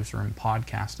the newsroom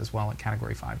podcast as well at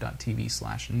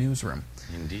category5.tv/newsroom.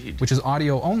 Indeed. Which is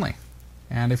audio only.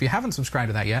 And if you haven't subscribed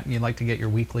to that yet and you'd like to get your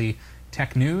weekly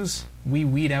tech news, we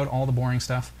weed out all the boring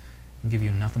stuff and give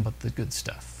you nothing but the good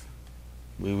stuff.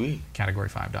 Oui.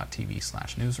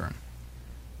 Category5.tv/newsroom.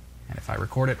 And if I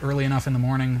record it early enough in the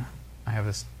morning, I have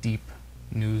this deep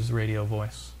news radio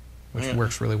voice, which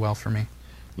works really well for me.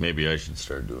 Maybe I should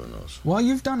start doing those. Well,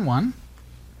 you've done one.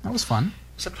 That was fun.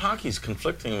 Except hockey's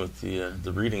conflicting with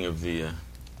the reading of the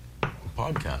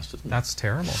podcast, isn't it? That's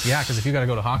terrible. Yeah, because if you got to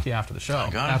go to hockey after the show,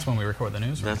 that's when we record the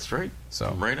news. That's right.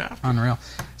 So right after. Unreal.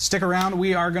 Stick around.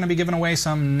 We are going to be giving away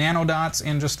some nanodots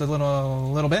in just a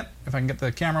little bit. If I can get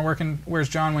the camera working. Where's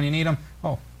John when you need him?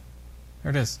 Oh,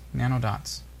 there it is.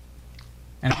 Nanodots.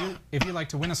 And if you'd like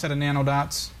to win a set of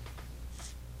nanodots,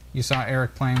 you saw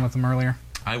Eric playing with them earlier.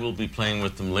 I will be playing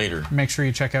with them later. Make sure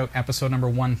you check out episode number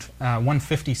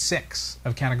 156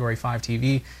 of Category 5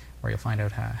 TV, where you'll find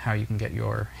out how you can get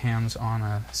your hands on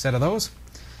a set of those.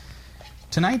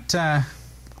 Tonight, oh!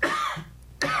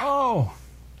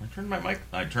 I turned my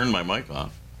mic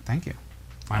off. Thank you.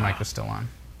 My mic was still on.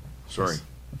 Sorry.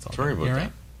 Sorry about that.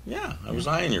 Right? Yeah, I was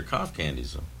eyeing your cough candy.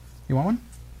 So. You want one?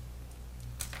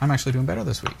 I'm actually doing better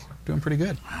this week. Doing pretty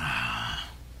good.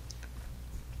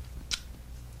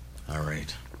 All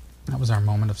right. That was our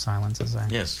moment of silence as I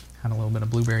had a little bit of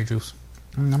blueberry juice.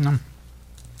 Nom nom.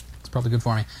 It's probably good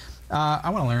for me. I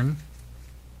want to learn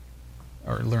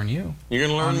or learn you. You're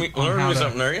going to learn me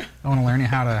something, are you? I want to learn you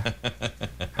how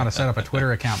to set up a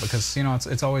Twitter account, because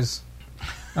it's always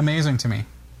amazing to me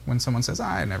when someone says,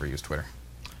 I never use Twitter.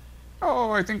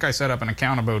 Oh, I think I set up an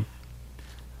account about,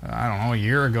 I don't know, a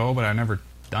year ago, but I've never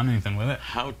done anything with it.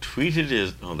 How tweeted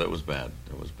is... Oh, that was bad.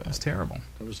 That was bad. That's terrible.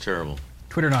 That was terrible.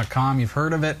 Twitter.com, you've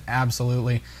heard of it?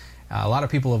 Absolutely. A lot of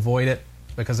people avoid it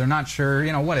because they're not sure,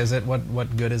 what is it,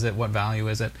 what good is it, what value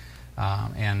is it,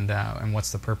 and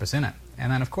what's the purpose in it.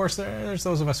 And then, of course, there's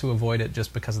those of us who avoid it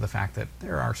just because of the fact that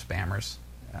there are spammers.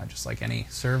 Just like any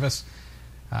service,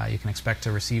 you can expect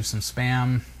to receive some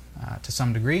spam to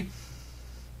some degree.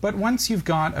 But once you've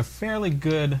got a fairly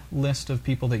good list of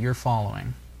people that you're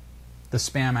following, the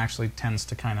spam actually tends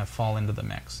to kind of fall into the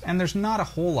mix. And there's not a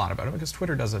whole lot about it, because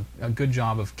Twitter does a good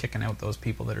job of kicking out those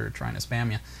people that are trying to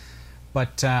spam you.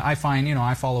 But I find,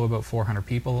 I follow about 400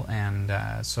 people,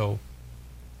 and so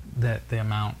that the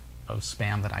amount of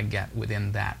spam that I get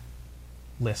within that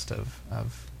list of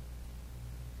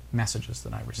messages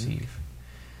that I receive.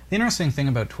 The interesting thing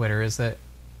about Twitter is that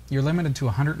you're limited to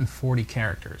 140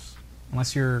 characters,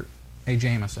 unless you're A.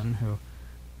 Jameson,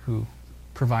 who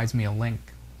provides me a link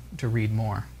to read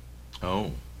more.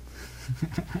 Oh.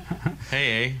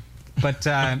 Hey, But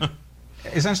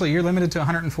essentially, you're limited to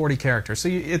 140 characters. So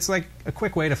it's like a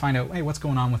quick way to find out, hey, what's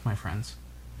going on with my friends?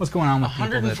 What's going on with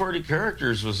 140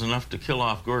 characters was enough to kill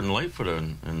off Gordon Lightfoot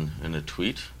in a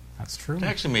tweet. That's true. It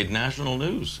actually made national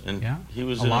news. And yeah. He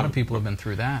was a lot of people have been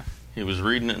through that. He was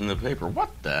reading it in the paper. What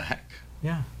the heck?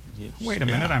 Yeah. Wait a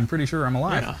minute, I'm pretty sure I'm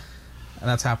alive. Yeah. And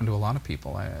that's happened to a lot of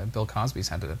people. Bill Cosby's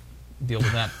had to deal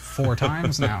with that 4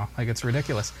 times now. Like, it's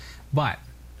ridiculous. But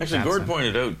actually, Gord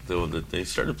pointed out, though, that they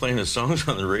started playing his songs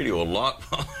on the radio a lot.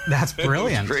 That's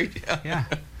brilliant. Great, yeah.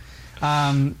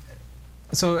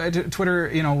 So Twitter,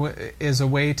 is a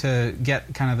way to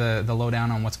get kind of the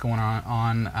lowdown on what's going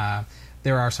on.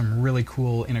 There are some really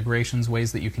cool integrations,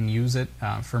 ways that you can use it.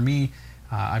 For me,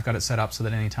 I've got it set up so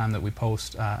that any time that we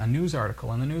post a news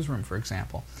article in the newsroom, for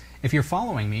example, if you're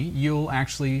following me, you'll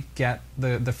actually get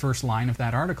the first line of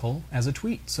that article as a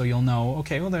tweet. So you'll know,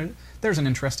 okay, well, there's an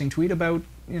interesting tweet about,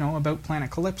 about Planet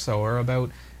Calypso, or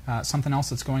about something else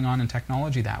that's going on in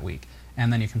technology that week.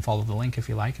 And then you can follow the link if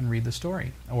you like and read the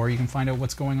story. Or you can find out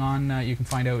what's going on. You can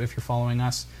find out if you're following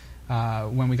us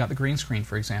when we got the green screen,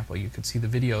 for example. You could see the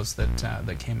videos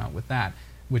that came out with that,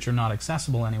 which are not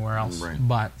accessible anywhere else, right,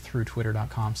 but through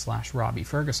twitter.com/Robbie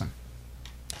Ferguson.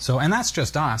 So, and that's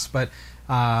just us, but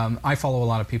I follow a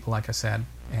lot of people, like I said,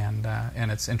 and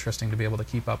it's interesting to be able to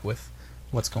keep up with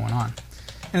what's going on.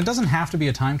 And it doesn't have to be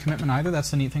a time commitment either.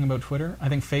 That's the neat thing about Twitter. I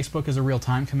think Facebook is a real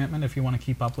time commitment if you want to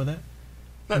keep up with it.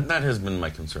 That has been my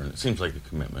concern. It seems like a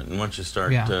commitment. And once you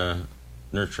start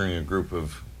nurturing a group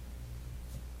of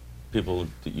people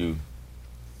that you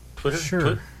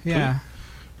Twitter? Yeah.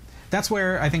 That's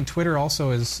where I think Twitter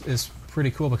also is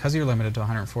pretty cool, because you're limited to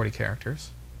 140 characters,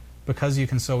 because you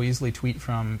can so easily tweet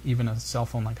from even a cell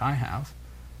phone like I have,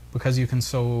 because you can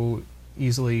so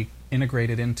easily integrate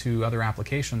it into other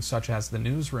applications such as the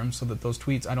newsroom, so that those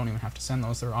tweets, I don't even have to send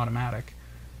those, they're automatic.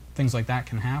 Things like that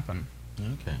can happen.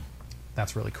 Okay.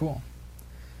 That's really cool.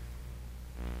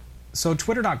 So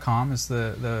twitter.com is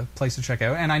the place to check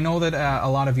out. And I know that a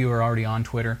lot of you are already on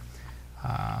Twitter,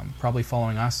 probably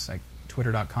following us at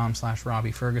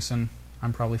twitter.com/Robbie Ferguson.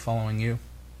 I'm probably following you.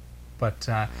 But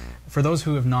for those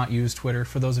who have not used Twitter,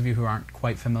 for those of you who aren't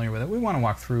quite familiar with it, we want to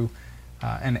walk through,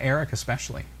 and Eric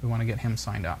especially, we want to get him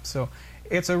signed up. So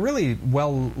it's a really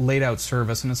well laid out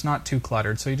service, and it's not too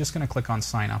cluttered. So you're just going to click on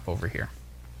sign up over here.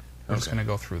 We're just going to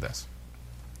go through this.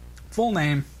 Full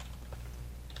name,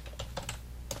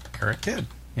 Eric Kidd.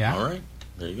 Yeah. All right.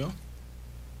 There you go.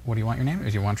 What do you want your name? Do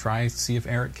you want to try see if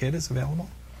Eric Kidd is available?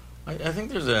 I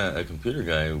think there's a computer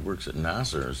guy who works at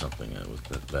NASA or something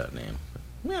with that name.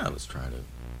 Yeah, let's try it.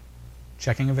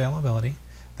 Checking availability.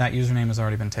 That username has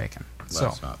already been taken.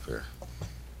 That's not fair.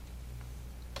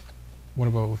 What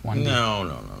about with one?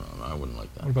 No, I wouldn't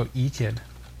like that. What about eKid?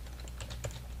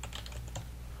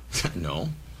 No.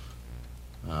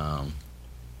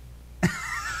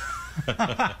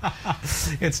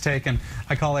 It's taken.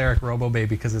 I call Eric RoboBaby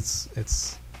because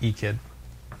it's eKid.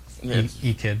 Yeah,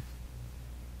 eKid.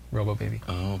 RoboBaby.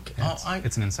 Oh, okay.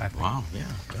 It's an inside thing. Wow, yeah,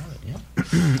 got it,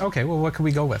 yeah. Okay, well, what could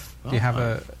we go with? Do you have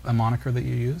a moniker that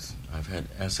you use? I've had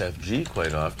SFG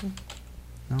quite often.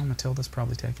 No, Matilda's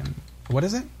probably taken. What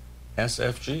is it?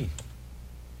 SFG.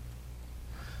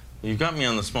 You've got me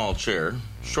on the small chair.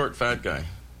 Short, fat guy.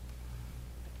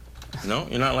 No,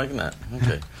 you're not liking that.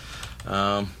 Okay.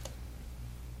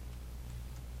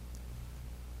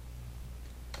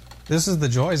 This is the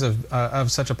joys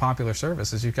of such a popular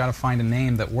service, is you've got to find a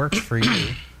name that works for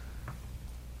you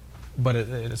but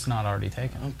it's not already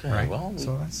taken. Okay, right? well,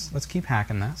 so let's keep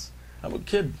hacking this. How about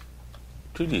Kid?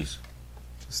 2Ds.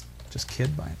 Just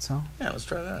Kid by itself. Yeah, let's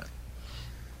try that.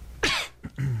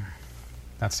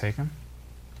 That's taken.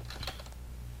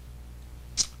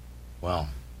 Well,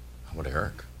 how about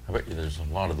Eric? I bet you there's a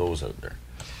lot of those out there.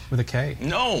 With a K.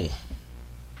 No.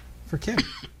 For Kid.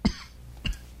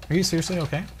 Are you seriously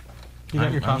okay? You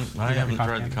got your cough? I haven't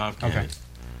tried the cough candy. Okay.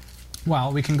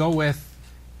 Well, we can go with...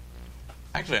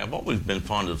 Actually, I've always been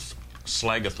fond of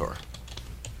Slagathor.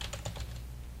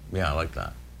 Yeah, I like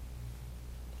that.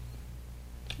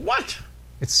 What?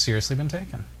 It's seriously been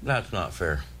taken. That's not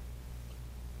fair.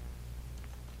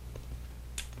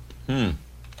 No.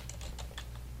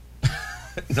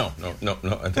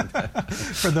 I think that...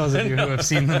 For those of you who have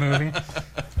seen the movie.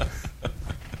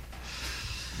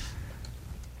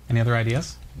 Any other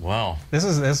ideas? Wow. This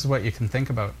is what you can think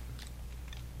about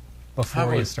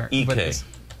before you start. EK? But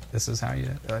this is how you...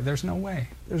 there's no way.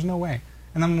 There's no way.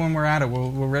 And then when we're at it, we'll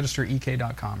register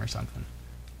ek.com or something.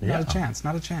 Yeah. Not a chance.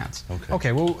 Not a chance. Okay.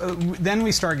 Okay, well, then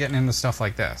we start getting into stuff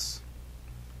like this.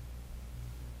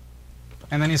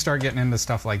 And then you start getting into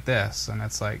stuff like this, and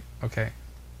it's like, okay,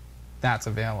 that's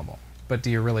available. But do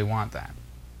you really want that?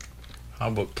 How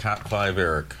about Cat5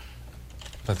 Eric?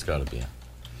 That's got to be it.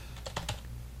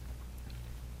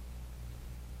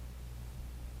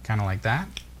 Kind of like that?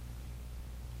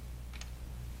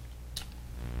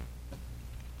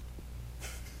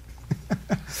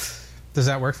 Does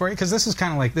that work for you? Because this is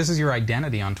kind of like, this is your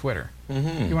identity on Twitter.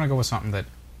 Mm-hmm. You want to go with something that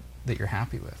you're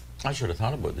happy with. I should have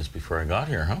thought about this before I got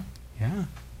here, huh? Yeah.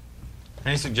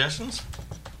 Any suggestions?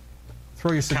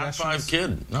 Throw your suggestions. Cat5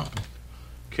 Kid. No.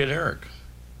 Kid Eric.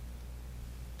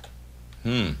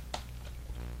 I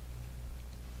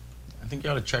think you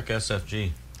ought to check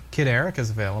SFG. Kid Eric is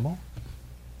available.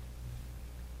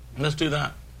 Let's do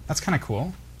that. That's kind of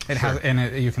cool. It Sure. has,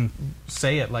 and you can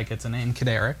say it like it's a name, Kid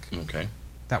Eric. Okay.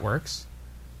 That works.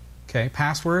 Okay,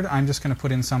 password. I'm just going to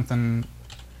put in something.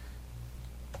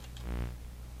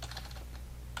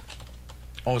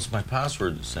 Oh, it's my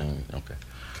password that's saying, okay.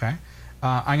 Okay.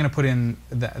 I'm going to put in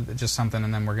just something,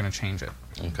 and then we're going to change it.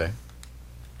 Okay.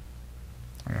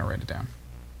 I'm going to write it down.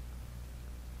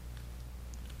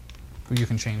 You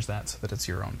can change that so that it's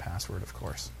your own password, of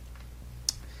course.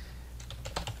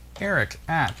 Eric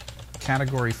at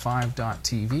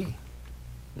category5.tv.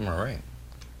 All right.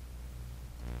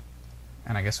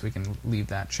 And I guess we can leave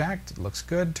that checked. It looks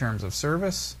good. Terms of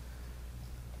service.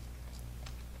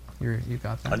 You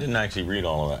got that? I didn't actually read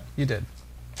all of that. You did.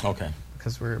 Okay.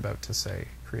 Because we're about to say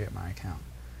create my account.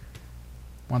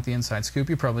 Want the inside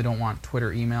scoop? You probably don't want Twitter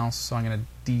emails, so I'm going to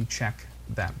de-check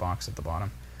that box at the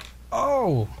bottom.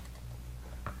 Oh!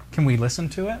 Can we listen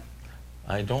to it?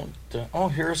 I don't... oh,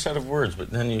 here are a set of words,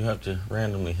 but then you have to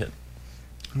randomly hit.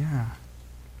 Yeah.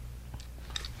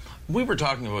 We were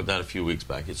talking about that a few weeks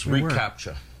back. It's We were.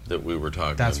 reCAPTCHA that we were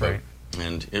talking That's about. right.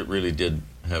 And it really did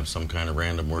have some kind of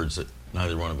random words that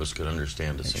neither one of us could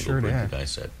understand a single sure word did. the guy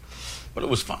said. But it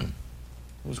was fun.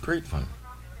 It was great fun.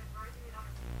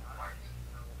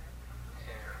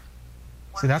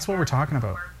 See, that's what we're talking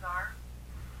about.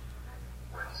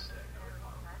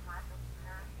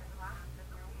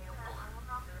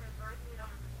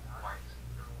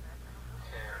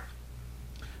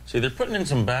 See, they're putting in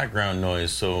some background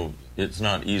noise so it's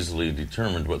not easily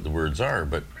determined what the words are,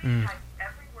 but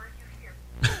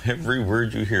every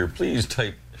word you hear, please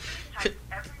type.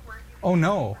 Oh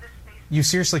no, you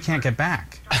seriously can't get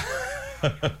back.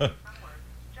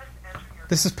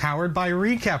 This is powered by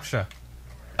reCAPTCHA.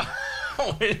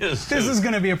 Oh, it is. This is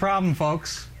going to be a problem,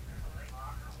 folks.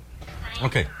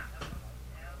 Okay.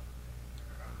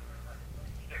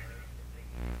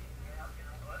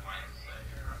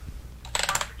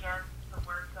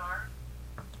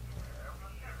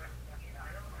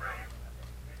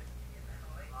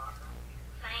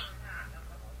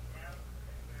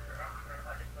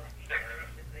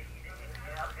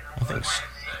 I think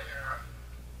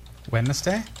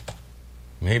Wednesday?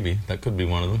 maybe that could be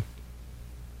one of them.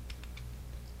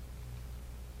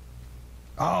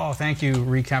 Oh, thank you,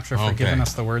 reCAPTCHA, for Okay. giving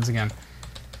us the words again.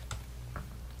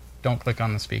 Don't click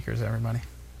on the speakers, everybody.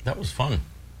 That was fun.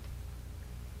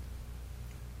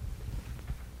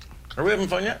 Are we having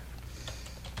fun yet?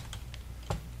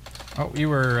 Oh, you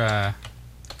were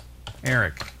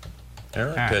Eric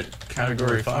Eric at at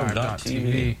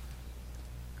Category5.tv.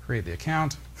 Create the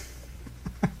account.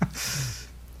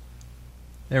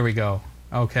 There we go.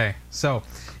 Okay, so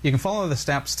you can follow the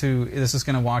steps to, this is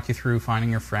going to walk you through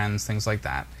finding your friends, things like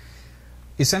that.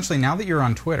 Essentially, now that you're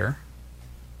on Twitter,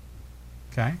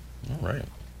 okay, All right.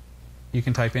 you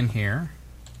can type in here,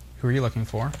 who are you looking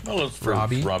for? Well, let's for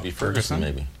Robbie Robbie Ferguson,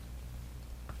 maybe.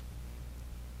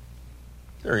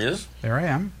 There he is. There I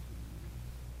am.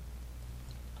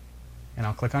 And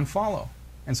I'll click on follow.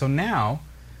 And so now,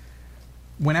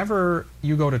 whenever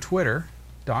you go to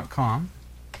twitter.com,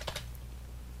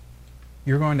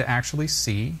 you're going to actually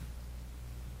see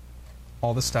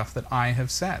all the stuff that I have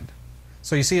said.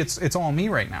 So you see, it's all me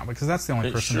right now, because that's the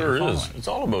only person that you're following. It sure is. It's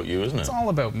all about you, isn't it? It's all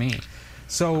about me.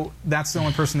 So that's the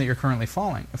only person that you're currently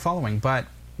following. But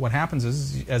what happens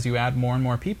is, as you add more and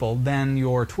more people, then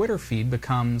your Twitter feed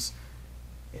becomes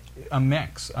a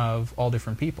mix of all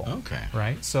different people. Okay.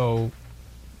 Right? So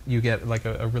you get like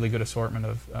a really good assortment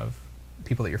of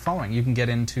people that you're following. You can get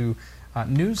into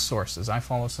news sources. I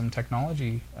follow some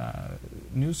technology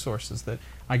news sources that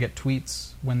I get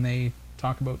tweets when they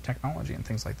talk about technology and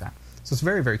things like that. So it's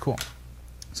very, very cool.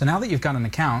 So now that you've got an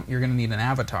account, you're going to need an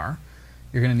avatar.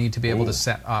 You're going to need to be able to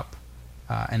set up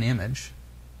an image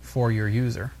for your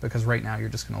user, because right now you're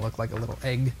just going to look like a little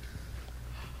egg.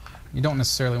 You don't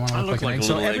necessarily want to look like an egg.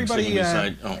 So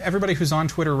everybody who's on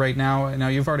Twitter right now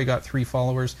you've already got 3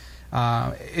 followers.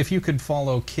 If you could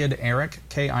follow Kid Eric,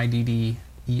 Kidderic,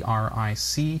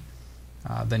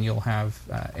 then you'll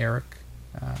have Eric.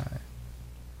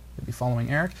 You'll be following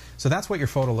Eric. So that's what your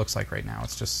photo looks like right now.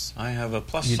 It's just I have a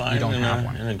plus sign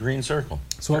and a green circle.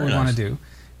 So what we want to do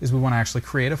is we want to actually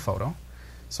create a photo.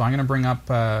 So I'm going to bring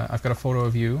up, I've got a photo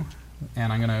of you,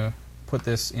 and I'm going to put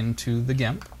this into the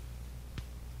GIMP.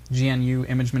 GNU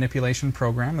Image Manipulation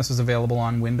Program. This is available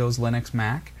on Windows, Linux,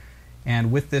 Mac.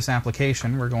 And with this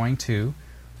application, we're going to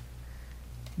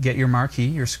get your marquee,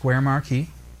 your square marquee,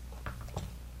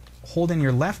 hold in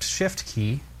your left shift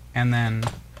key, and then,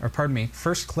 or pardon me,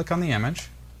 first click on the image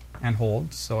and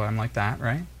hold, so I'm like that,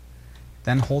 right?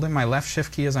 Then hold in my left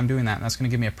shift key as I'm doing that, and that's going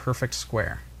to give me a perfect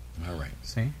square. All right.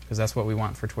 See? Because that's what we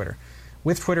want for Twitter.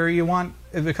 With Twitter, you want,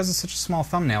 because it's such a small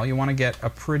thumbnail, you want to get a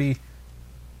pretty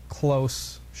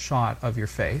close shot of your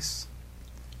face.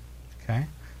 Okay?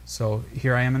 So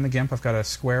here I am in the GIMP. I've got a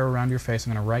square around your face.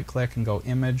 I'm going to right-click and go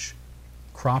Image,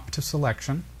 Crop to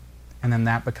Selection, and then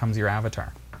that becomes your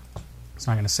avatar.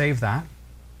 So I'm going to save that.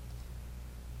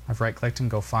 I've right-clicked and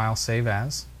go File, Save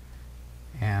As,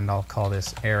 and I'll call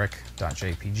this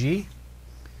eric.jpg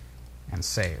and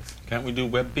save. Can't we do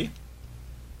WebP?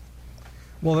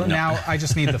 Well, No. now I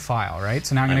just need the file, right?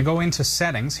 So now I'm going to go into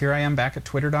Settings. Here I am back at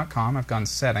twitter.com. I've gone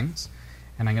Settings,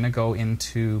 and I'm going to go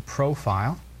into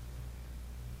Profile.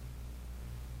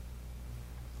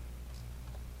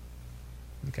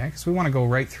 Okay, because we want to go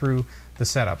right through the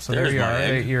setup. So there you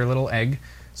are, your little egg.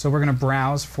 So we're going to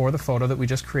browse for the photo that we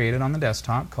just created on the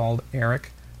desktop called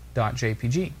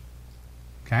eric.jpg.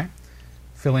 Okay?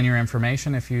 Fill in your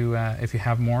information if you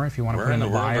have more, if you want to put in a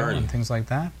bio and things like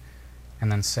that, and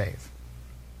then save.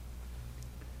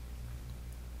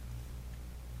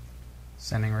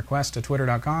 Sending request to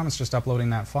twitter.com. It's just uploading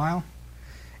that file.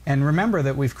 And remember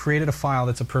that we've created a file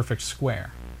that's a perfect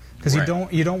square, because you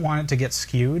don't want it to get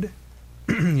skewed.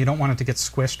 You don't want it to get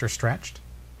squished or stretched.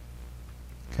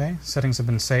 Okay, settings have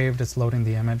been saved. It's loading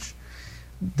the image.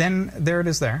 Then there it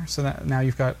is there. So that now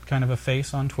you've got kind of a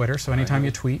face on Twitter. So anytime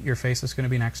you tweet, your face is going to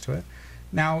be next to it.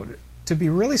 Now, to be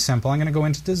really simple, I'm going to go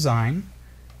into Design,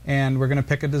 and we're going to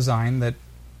pick a design that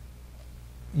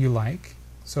you like.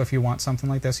 So if you want something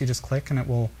like this, you just click, and it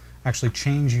will actually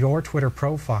change your Twitter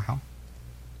profile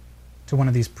to one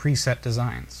of these preset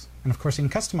designs. And of course, you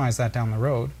can customize that down the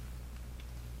road.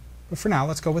 But for now,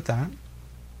 let's go with that.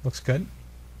 Looks good.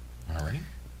 All right.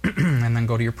 And then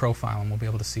go to your profile, and we'll be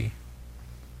able to see.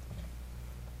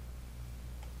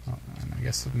 Oh, and I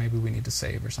guess maybe we need to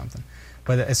save or something.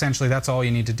 But essentially, that's all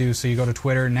you need to do. So you go to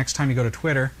Twitter. Next time you go to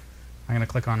Twitter, I'm going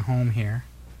to click on Home here.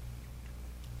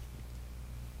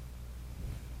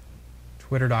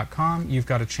 Twitter.com. You've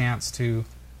got a chance to...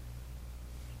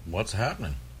 What's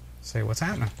happening? Say what's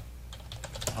happening.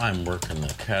 I'm working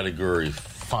the Category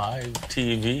 5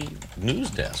 TV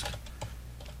news desk.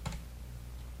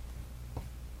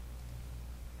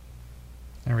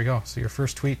 There we go. So your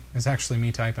first tweet is actually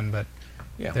me typing, but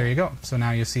there you go. So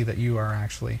now you see that you are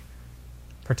actually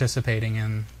participating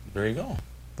in there you go.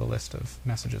 The list of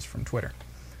messages from Twitter.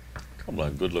 A couple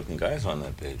of good-looking guys on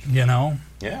that page. You know?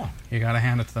 Yeah. You got to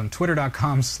hand it to them.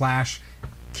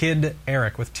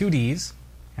 Twitter.com/KidEric with 2 Ds.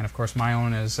 And, of course, my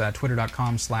own is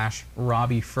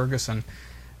Twitter.com/Robbie Ferguson.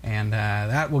 And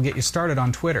that will get you started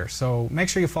on Twitter. So make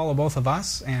sure you follow both of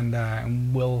us,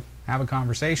 and we'll have a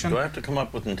conversation. Do I have to come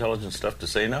up with intelligent stuff to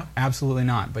say now? Absolutely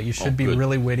not. But you should be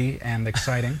really witty and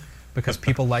exciting, because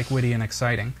people like witty and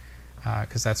exciting,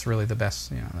 because that's really the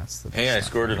best. You know, that's the best Hey, I stuff.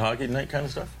 scored at hockey tonight kind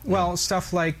of stuff? Well,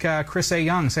 stuff like Chris A.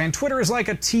 Young saying, Twitter is like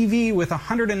a TV with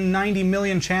 190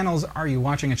 million channels. Are you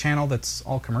watching a channel that's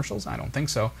all commercials? I don't think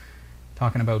so.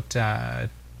 Talking about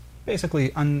basically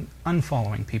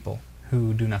unfollowing people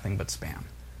who do nothing but spam.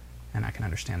 And I can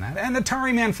understand that. And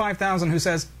Atari Man 5000 who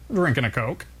says, drinking a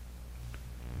Coke.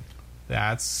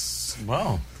 That's...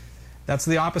 Wow. That's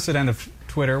the opposite end of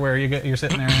Twitter, where you're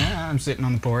sitting there, I'm sitting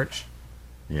on the porch.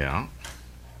 Yeah.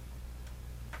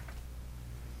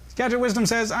 Gadget Wisdom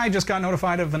says, I just got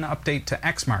notified of an update to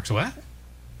X marks. What?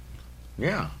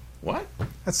 Yeah. What?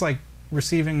 That's like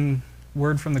receiving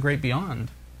word from the great beyond,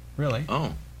 really.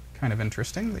 Oh. Kind of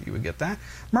interesting that you would get that.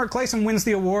 Mark Clayson wins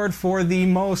the award for the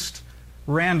most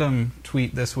random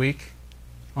tweet this week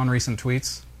on recent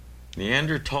tweets.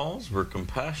 Neanderthals were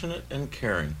compassionate and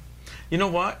caring. You know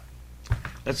what?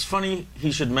 It's funny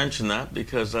he should mention that,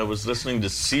 because I was listening to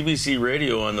CBC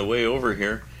Radio on the way over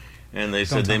here, and they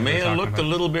said they may have looked a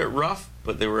little bit rough,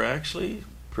 but they were actually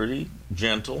pretty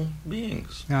gentle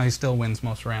beings. No, he still wins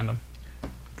most random.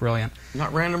 Brilliant.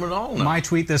 Not random at all, no. My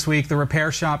tweet this week, the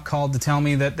repair shop called to tell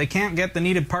me that they can't get the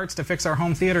needed parts to fix our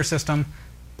home theater system.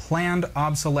 Planned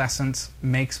obsolescence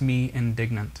makes me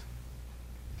indignant.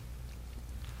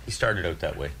 He started out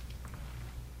that way.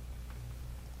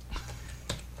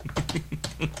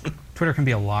 Twitter can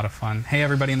be a lot of fun. Hey,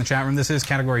 everybody in the chat room, this is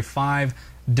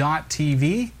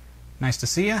Category5.tv. Nice to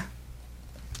see you.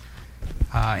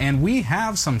 And we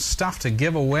have some stuff to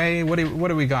give away. What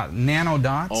do we got?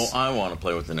 Nanodots? Oh, I want to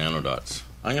play with the nanodots.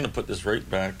 I'm going to put this right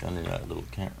back under that little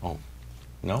camera. Oh,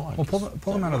 no? Well,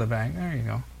 pull them out of the bag. There you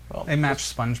go. Well, they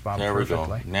match SpongeBob perfectly. There we go.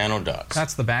 Nanodots.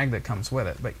 That's the bag that comes with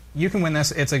it. But you can win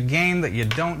this. It's a game that you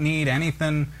don't need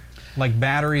anything like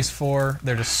batteries for.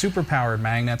 They're just super-powered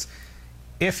magnets.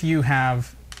 If you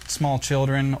have small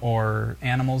children or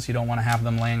animals, you don't want to have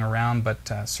them laying around,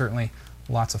 but certainly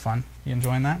lots of fun. You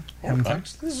enjoying that? Having fun?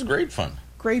 This is great fun.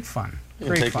 Great fun. You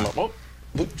can take them up. Oh,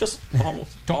 just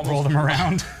almost. Don't roll them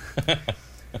around.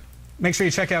 Make sure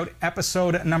you check out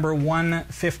episode number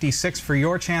 156 for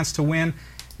your chance to win.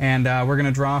 And we're going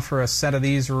to draw for a set of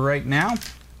these right now.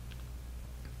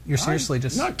 You're seriously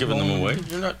just not giving them away.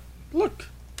 You're not. Look,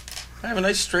 I have a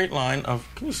nice straight line of.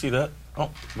 Can you see that? Oh,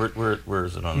 where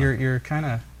is it on? You're kind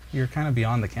of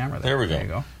beyond the camera there. There we go. There you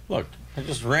go. Look, I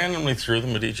just randomly threw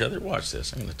them at each other. Watch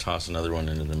this. I'm going to toss another one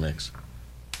into the mix.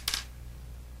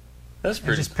 That's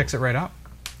pretty. It just picks it right up.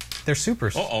 They're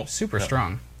super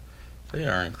strong. They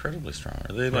are incredibly strong.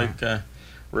 Are they like rare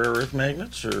earth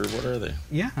magnets, or what are they?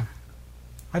 Yeah.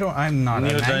 I'm not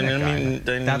a magnet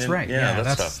guy. That's right. Yeah,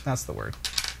 that's the word.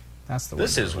 That's the word.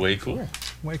 This is way cool.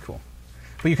 Way cool.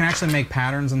 But you can actually make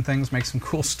patterns and things, make some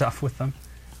cool stuff with them,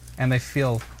 and they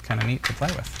feel kind of neat to play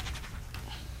with.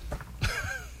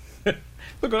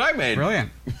 Look what I made.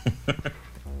 Brilliant.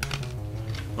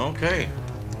 Okay.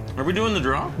 Are we doing the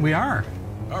draw? We are.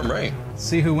 All right.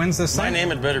 See who wins this thing? My name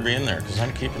had better be in there, because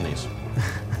I'm keeping these.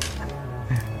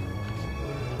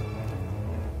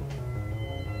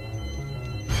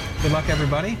 Good luck,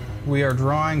 everybody. We are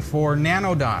drawing for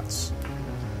nanodots.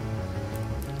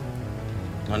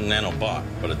 Not a nanobot,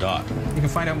 but a dot. You can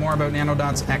find out more about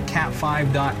nanodots at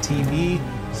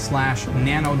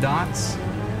cat5.tv/nanodots.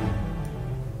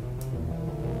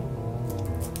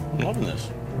 I'm loving this.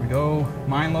 Here we go.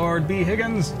 Mine Lord B.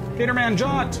 Higgins. Gatorman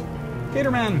Jot.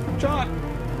 Gatorman Jot.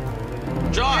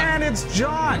 Jot! And it's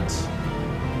Jot.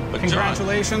 But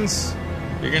congratulations.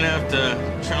 Jot, you're going to have to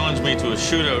challenge me to a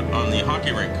shootout on the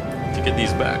hockey rink to get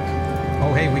these back.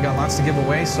 Oh, hey, we got lots to give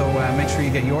away, so make sure you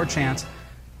get your chance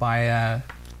by...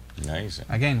 Nice.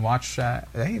 Again, watch...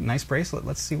 hey, nice bracelet.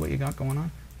 Let's see what you got going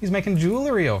on. He's making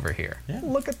jewelry over here. Yeah.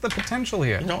 Look at the potential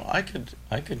here. You know, I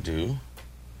could do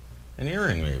an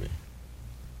earring, maybe.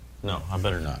 No, I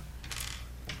better not.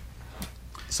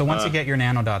 So once you get your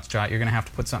nanodots, Jot, you're going to have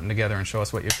to put something together and show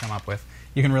us what you've come up with.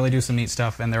 You can really do some neat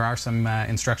stuff, and there are some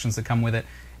instructions that come with it.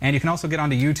 And you can also get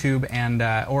onto YouTube and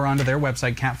or onto their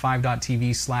website,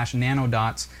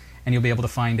 cat5.tv/nanodots, and you'll be able to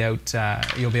find out,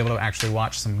 you'll be able to actually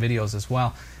watch some videos as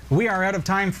well. We are out of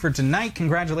time for tonight.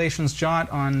 Congratulations, Jot,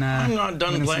 on I'm not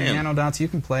done playing. nanodots. You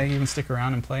can play. You can stick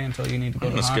around and play until you need to go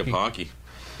to hockey. skip hockey.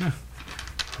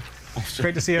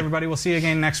 Great to see everybody. We'll see you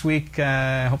again next week.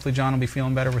 Hopefully John will be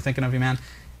feeling better. We're thinking of you, man.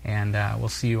 And we'll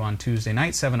see you on Tuesday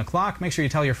night, 7 o'clock. Make sure you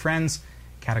tell your friends,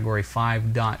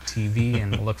 Category5.tv,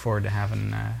 and we'll look forward to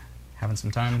having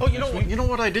some time. Oh, you know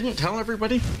what I didn't tell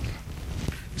everybody?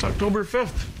 It's October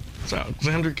 5th. It's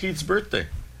Alexander Keith's birthday.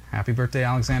 Happy birthday,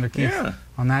 Alexander Keith. Yeah.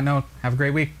 On that note, have a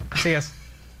great week. See us.